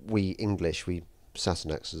we English, we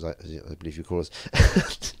Sassenachs, as I believe you call us,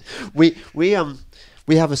 we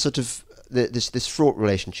have a sort of this fraught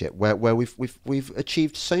relationship where we've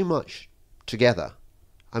achieved so much together.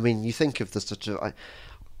 I mean, you think of the sort of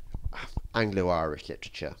Anglo-Irish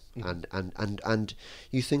literature, and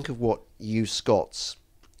you think of what you Scots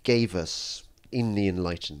gave us in the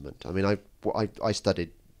Enlightenment. I mean, I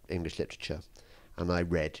studied English literature, and I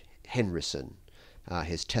read Henryson.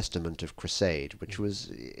 His Testament of Crusade, which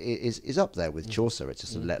is up there with Chaucer. It's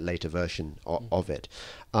just a later version of it,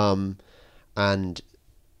 and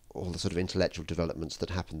all the sort of intellectual developments that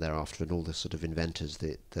happened thereafter, and all the sort of inventors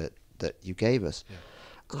that you gave us. Yeah.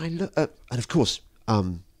 And I look at, and of course,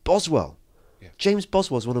 Boswell. Yeah. James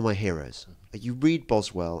Boswell is one of my heroes. You read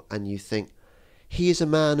Boswell and you think, he is a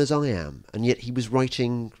man as I am, and yet he was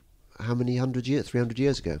writing how many 300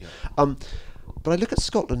 years ago. Yeah. But I look at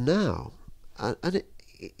Scotland now. And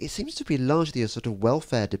it seems to be largely a sort of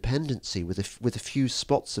welfare dependency with a few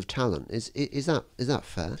spots of talent. Is that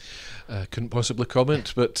fair? Couldn't possibly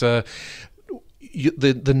comment, but the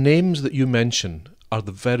names that you mention are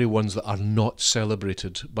the very ones that are not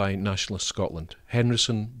celebrated by nationalist Scotland.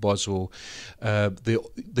 Henryson, Boswell,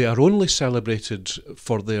 they are only celebrated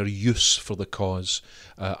for their use for the cause,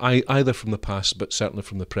 either from the past but certainly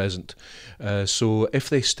from the present. So if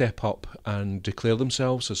they step up and declare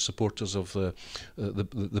themselves as supporters of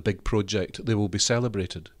the big project, they will be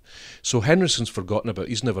celebrated. So Henryson's forgotten about.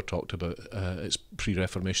 He's never talked about. It's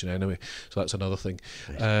pre-Reformation anyway, so that's another thing.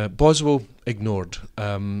 Boswell ignored,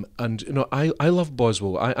 and I love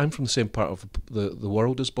Boswell. I'm from the same part of the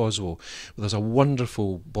world as Boswell. There's a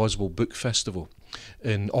wonderful Boswell Book Festival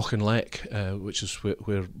in Auchinleck, which is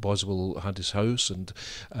where Boswell had his house, and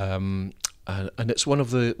it's one of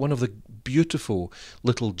the beautiful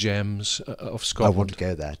little gems of Scotland. I want to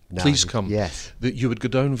go there. No, Please come. Yes, you would go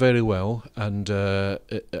down very well, and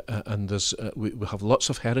there's we have lots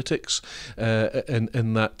of heretics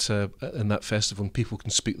in that festival, and people can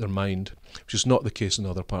speak their mind, which is not the case in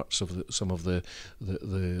other parts of some of the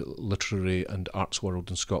literary and arts world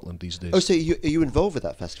in Scotland these days. Oh, so are you involved with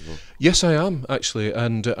that festival? Yes, I am actually,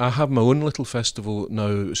 and I have my own little festival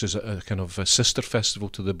now, which is a kind of a sister festival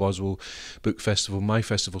to the Boswell Book Festival. My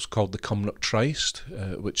festival's called the Cumnock Tryst,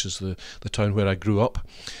 which is the town where I grew up.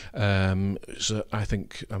 So I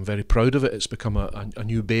think I'm very proud of it. It's become a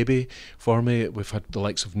new baby for me. We've had the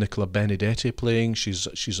likes of Nicola Benedetti playing.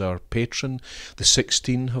 She's our patron. The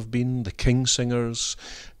 16 have been, the King Singers.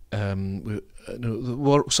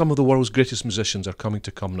 Some of the world's greatest musicians are coming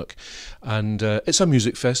to Cumnock, and it's a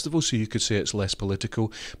music festival, so you could say it's less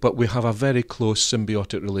political, but we have a very close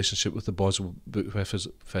symbiotic relationship with the Boswell Book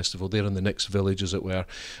Festival. They're in the next village, as it were,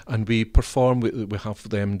 and we perform. We have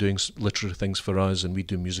them doing literary things for us, and we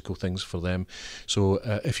do musical things for them. So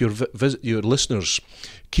if your listeners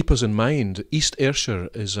keep us in mind, East Ayrshire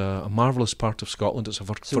is a marvellous part of Scotland. It's a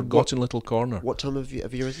forgotten little corner. What time of year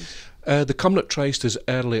is this? The Cumnock Tryst is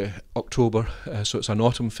early October, so it's an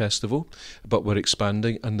autumn festival, but we're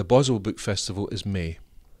expanding, and the Boswell Book Festival is May.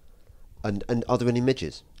 And are there any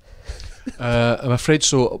midges? I'm afraid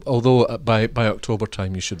so, although by October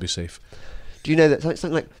time you should be safe. Do you know that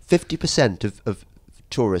something like 50% of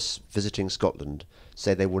tourists visiting Scotland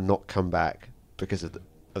say they will not come back because of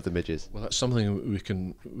the midges? Well, that's something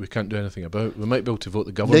we can't do anything about. We might be able to vote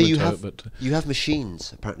the government out, but you have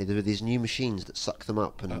machines. Apparently, there are these new machines that suck them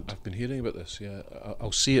up. And I've been hearing about this. Yeah,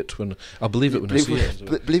 I'll see it I'll believe it when I see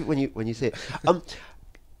it. Believe it when you see it.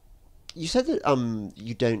 You said that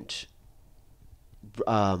you don't.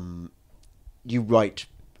 You write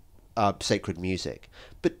sacred music,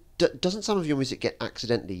 but doesn't some of your music get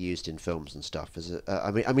accidentally used in films and stuff?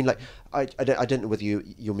 I mean, I don't know whether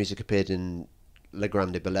your music appeared in La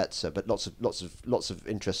Grande Bellezza, but lots of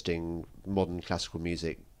interesting modern classical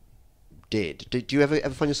music did. Do you ever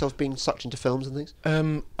find yourself being sucked into films and things?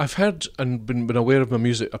 I've heard and been aware of my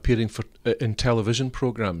music appearing in television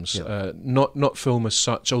programmes, Yeah. Not film as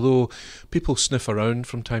such, although people sniff around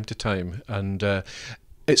from time to time, and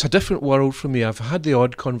it's a different world for me. I've had the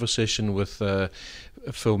odd conversation with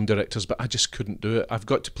film directors, but I just couldn't do it. I've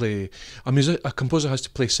got to play. A composer has to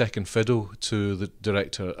play second fiddle to the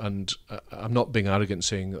director, and I'm not being arrogant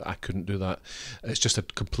saying that I couldn't do that. It's just a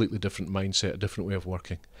completely different mindset, a different way of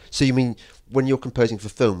working. So you mean when you're composing for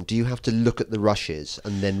film, do you have to look at the rushes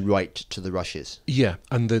and then write to the rushes? Yeah,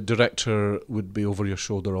 and the director would be over your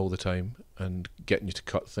shoulder all the time and getting you to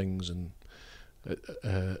cut things, and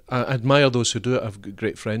I admire those who do it. I've got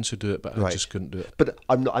great friends who do it, but I just couldn't do it. But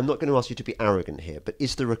I'm not going to ask you to be arrogant here. But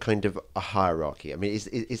is there a kind of a hierarchy? I mean, is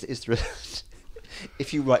there?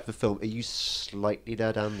 If you write for film, are you slightly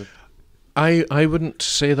down the? I wouldn't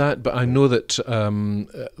say that, but I know that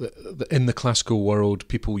in the classical world,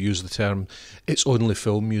 people use the term "it's only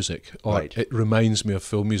film music," or Right. "it reminds me of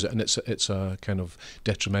film music," and it's a kind of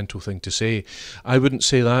detrimental thing to say. I wouldn't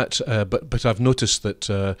say that, but I've noticed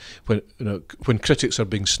that when critics are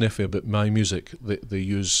being sniffy about my music, they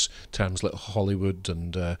use terms like Hollywood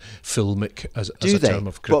and filmic as a term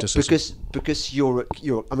of criticism. Well, because you're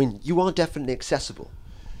I mean, you are definitely accessible.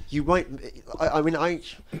 You write.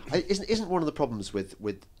 Isn't one of the problems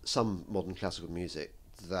with some modern classical music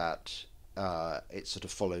that it sort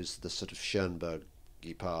of follows the sort of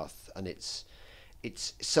Schoenberg-y path, and it's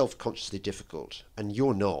self-consciously difficult, and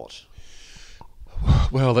you're not.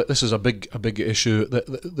 Well, this is a big issue.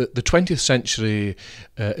 The 20th century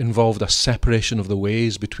involved a separation of the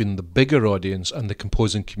ways between the bigger audience and the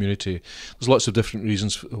composing community. There's lots of different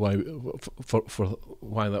reasons for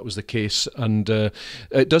why that was the case, and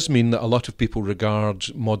it does mean that a lot of people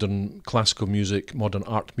regard modern classical music, modern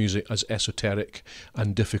art music, as esoteric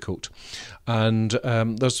and difficult. And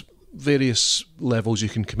various levels you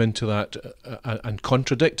can come into that and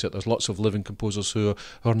contradict it. There's lots of living composers who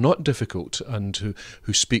are not difficult and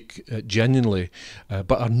who speak genuinely,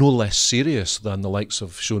 but are no less serious than the likes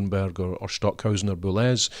of Schoenberg or Stockhausen or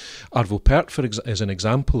Boulez. Arvo Pärt is an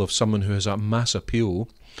example of someone who has a mass appeal,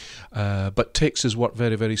 but takes his work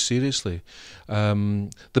very, very seriously.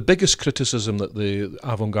 The biggest criticism that the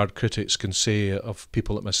avant-garde critics can say of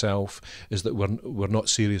people like myself is that we're not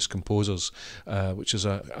serious composers, which is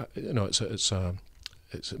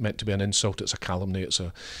it's meant to be an insult. It's a calumny. It's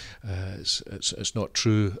not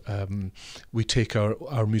true. We take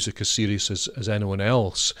our music as serious as anyone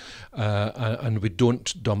else, and we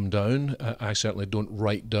don't dumb down. I certainly don't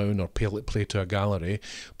write down or play to a gallery.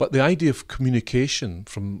 But the idea of communication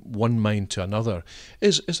from one mind to another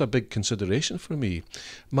is a big consideration for me.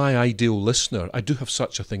 My ideal listener, I do have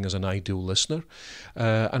such a thing as an ideal listener,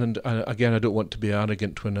 and again, I don't want to be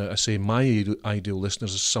arrogant when I say my ideal listener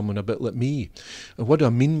is someone a bit like me. And what do I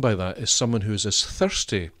mean by that is someone who is as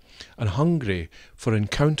thirsty and hungry for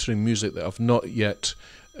encountering music that I've not yet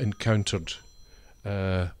encountered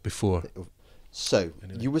before. So,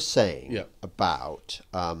 anyway. You were saying Yeah. about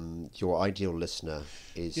your ideal listener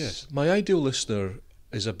is... Yes, my ideal listener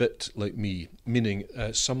is a bit like me, meaning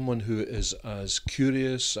someone who is as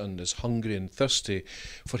curious and as hungry and thirsty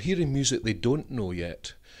for hearing music they don't know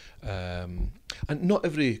yet. And not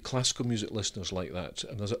every classical music listener is like that.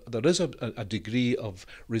 And there is a degree of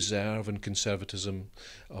reserve and conservatism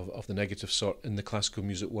of the negative sort in the classical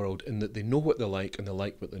music world, in that they know what they like and they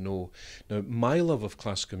like what they know. Now, my love of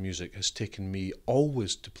classical music has taken me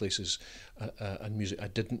always to places and music I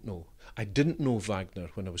didn't know. I didn't know Wagner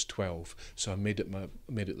when I was 12, so I made it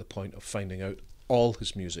the point of finding out all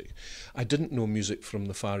his music. I didn't know music from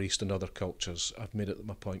the Far East and other cultures. I've made it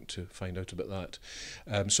my point to find out about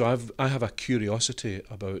that. So I have a curiosity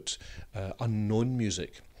about unknown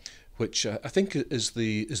music, which I think is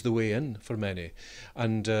the way in for many.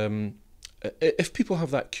 And if people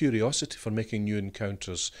have that curiosity for making new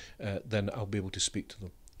encounters, then I'll be able to speak to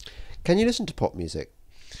them. Can you listen to pop music?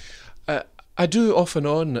 I do off and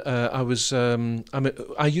on.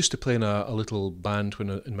 I used to play in a little band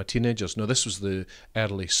in my teenagers. Now, this was the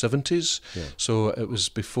early 70s, so it was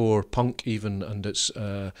before punk even, and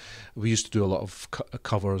we used to do a lot of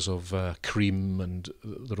covers of Cream and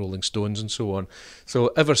the Rolling Stones and so on. So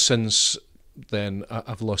ever since then,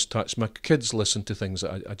 I've lost touch. My kids listen to things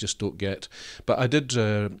that I just don't get. But I did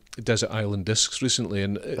Desert Island Discs recently,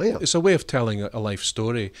 and it's a way of telling a life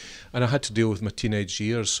story. And I had to deal with my teenage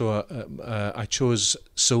years, so I chose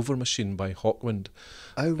Silver Machine by Hawkwind.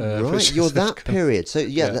 Oh, right. You're that period. So,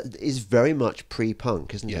 that is very much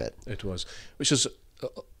pre-punk, isn't it? Yeah, it was. Which is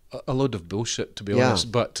a load of bullshit, to be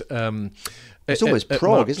honest. But it's almost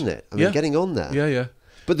prog, isn't it? I mean, getting on there. Yeah.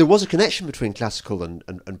 But there was a connection between classical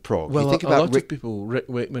and prog. Well, you think a about lot of people, Rick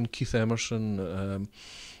Wakeman, Keith Emerson,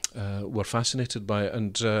 were fascinated by it,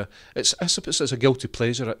 and I suppose it's a guilty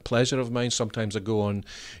pleasure of mine. Sometimes I go on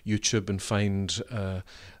YouTube and find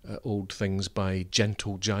old things by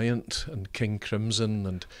Gentle Giant and King Crimson,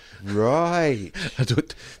 and right. I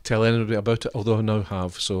don't tell anybody about it, although I now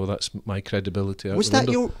have, so that's my credibility out Was the that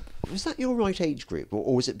window. Was that your right age group,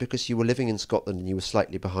 or was it because you were living in Scotland and you were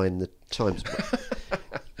slightly behind the times?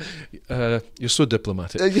 You're so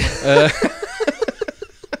diplomatic.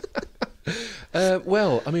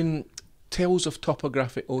 Well, I mean, Tales of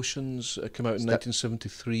Topographic Oceans came out in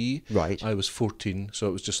 1973. Right. I was 14, so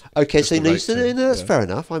it was just okay. just So the right thing. that's fair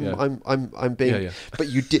enough. I'm being. Yeah. But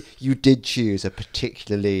you did choose a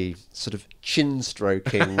particularly sort of chin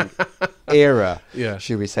stroking era. Yeah.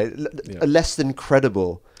 Should we say a less than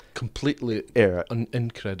credible completely era?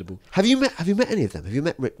 Incredible. Have you met any of them? Have you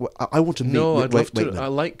met Rick? I want to meet. No, Rick I'd love to. Wakeman. I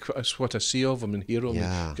like what I see of him and hear him.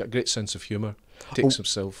 Yeah. Got a great sense of humour. Takes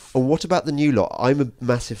himself. And what about the new lot? I'm a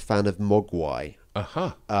massive fan of Mogwai.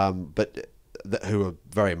 But who are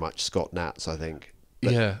very much Scott Nats, I think.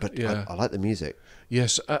 But I like the music.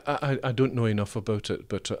 Yes, I don't know enough about it,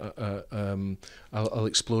 but I'll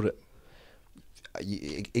explore it.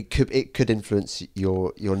 It could influence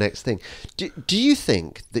your next thing. Do you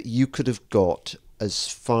think that you could have got as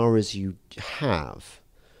far as you have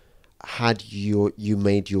had you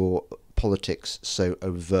made your politics so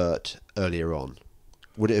overt earlier on?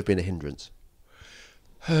 Would it have been a hindrance?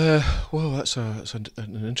 Well, that's an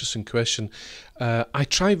interesting question. I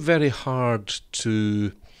try very hard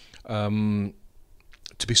to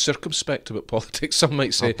be circumspect about politics. Some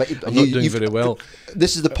might say I'm not doing very well.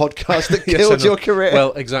 This is the podcast that Yes, killed your career.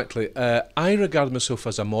 Well, exactly. I regard myself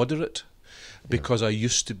as a moderate because I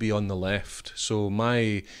used to be on the left. So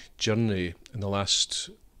my journey in the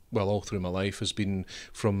last, all through my life has been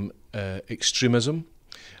from extremism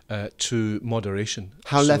to moderation.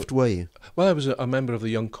 How left were you? Well, I was a member of the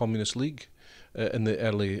Young Communist League in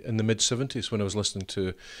the mid-70s when I was listening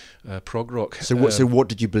to prog rock. So what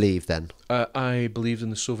did you believe then? I believed in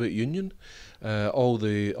the Soviet Union. All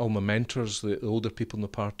my mentors, the older people in the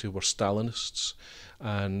party, were Stalinists,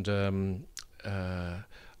 and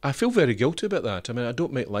I feel very guilty about that. I mean, I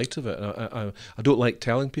don't make light of it. I don't like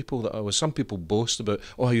telling people that I was. Some people boast about,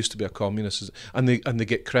 I used to be a communist, and they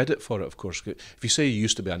get credit for it, of course. If you say you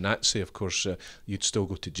used to be a Nazi, of course, you'd still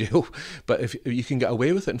go to jail. But if you can get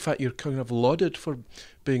away with it, in fact, you're kind of lauded for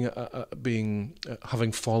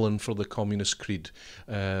having fallen for the communist creed.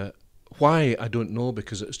 Why, I don't know,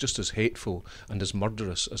 because it's just as hateful and as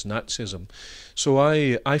murderous as Nazism. So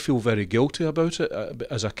I feel very guilty about it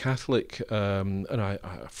as a Catholic, and I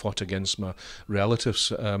fought against my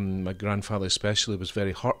relatives. My grandfather especially was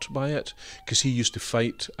very hurt by it, because he used to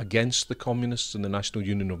fight against the communists in the National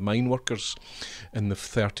Union of Mine Workers in the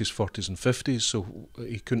 30s, 40s and 50s, so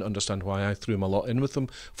he couldn't understand why I threw him a lot in with them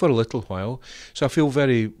for a little while. So I feel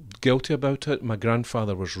very guilty about it. My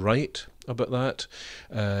grandfather was right about that.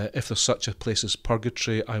 If there's such a place as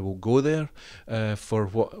purgatory, I will go there for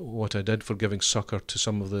what I did for giving succour to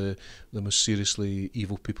some of the most seriously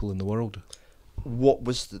evil people in the world. What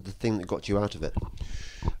was the thing that got you out of it?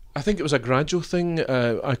 I think it was a gradual thing.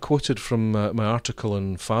 I quoted from my article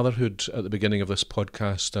on fatherhood at the beginning of this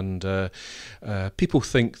podcast, and people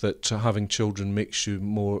think that having children makes you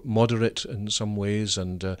more moderate in some ways,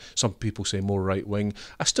 and some people say more right-wing.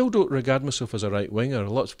 I still don't regard myself as a right-winger.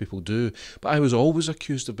 Lots of people do, but I was always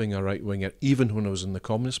accused of being a right-winger, even when I was in the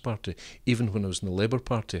Communist Party, even when I was in the Labour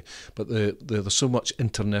Party. But there's so much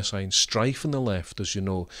internecine strife in the left, as you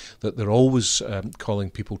know, that they're always calling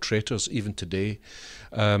people traitors, even today.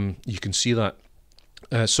 You can see that.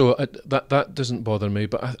 So that doesn't bother me.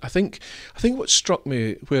 But I think what struck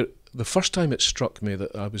me, where the first time it struck me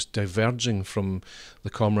that I was diverging from the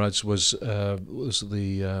comrades, was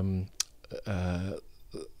the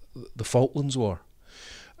Falklands War.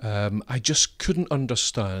 I just couldn't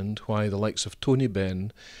understand why the likes of Tony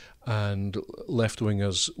Benn and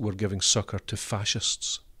left-wingers were giving succour to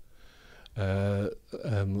fascists, like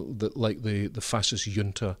the fascist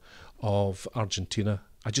junta of Argentina.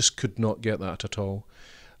 I just could not get that at all,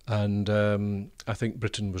 and I think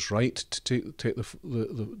Britain was right to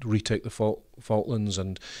retake the Falklands,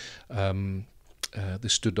 and they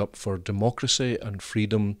stood up for democracy and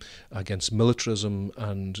freedom against militarism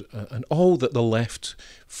and all that the left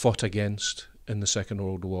fought against in the Second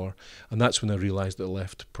World War. And that's when I realised that the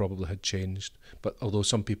left probably had changed. But although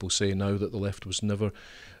some people say now that the left was never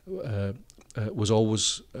was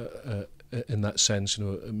always in that sense,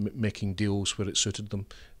 making deals where it suited them,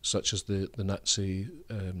 such as the Nazi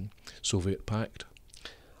Soviet Pact.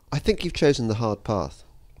 I think you've chosen the hard path.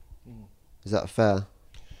 Is that fair?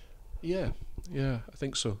 Yeah, I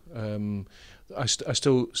think so. I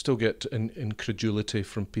still get incredulity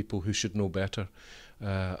from people who should know better.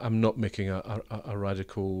 I'm not making a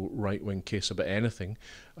radical right-wing case about anything.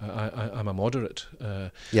 I'm a moderate.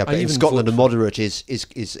 Yeah, but in Scotland, a moderate is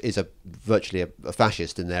virtually a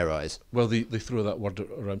fascist in their eyes. Well, they throw that word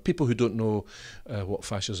around. People who don't know what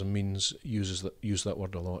fascism means use that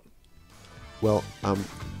word a lot. Well,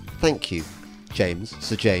 thank you,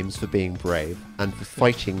 Sir James, for being brave and for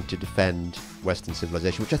fighting to defend Western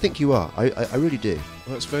civilization, which I think you are. I really do.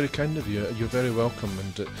 Well, it's very kind of you. You're very welcome,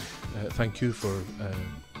 and thank you for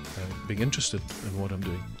being interested in what I'm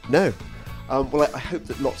doing. No. Well, I hope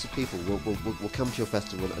that lots of people will come to your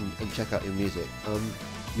festival and check out your music.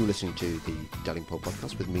 You're listening to the Delingpole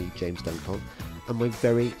podcast with me, James Delingpole, and my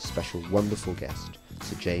very special, wonderful guest,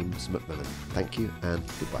 Sir James MacMillan. Thank you and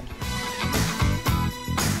goodbye.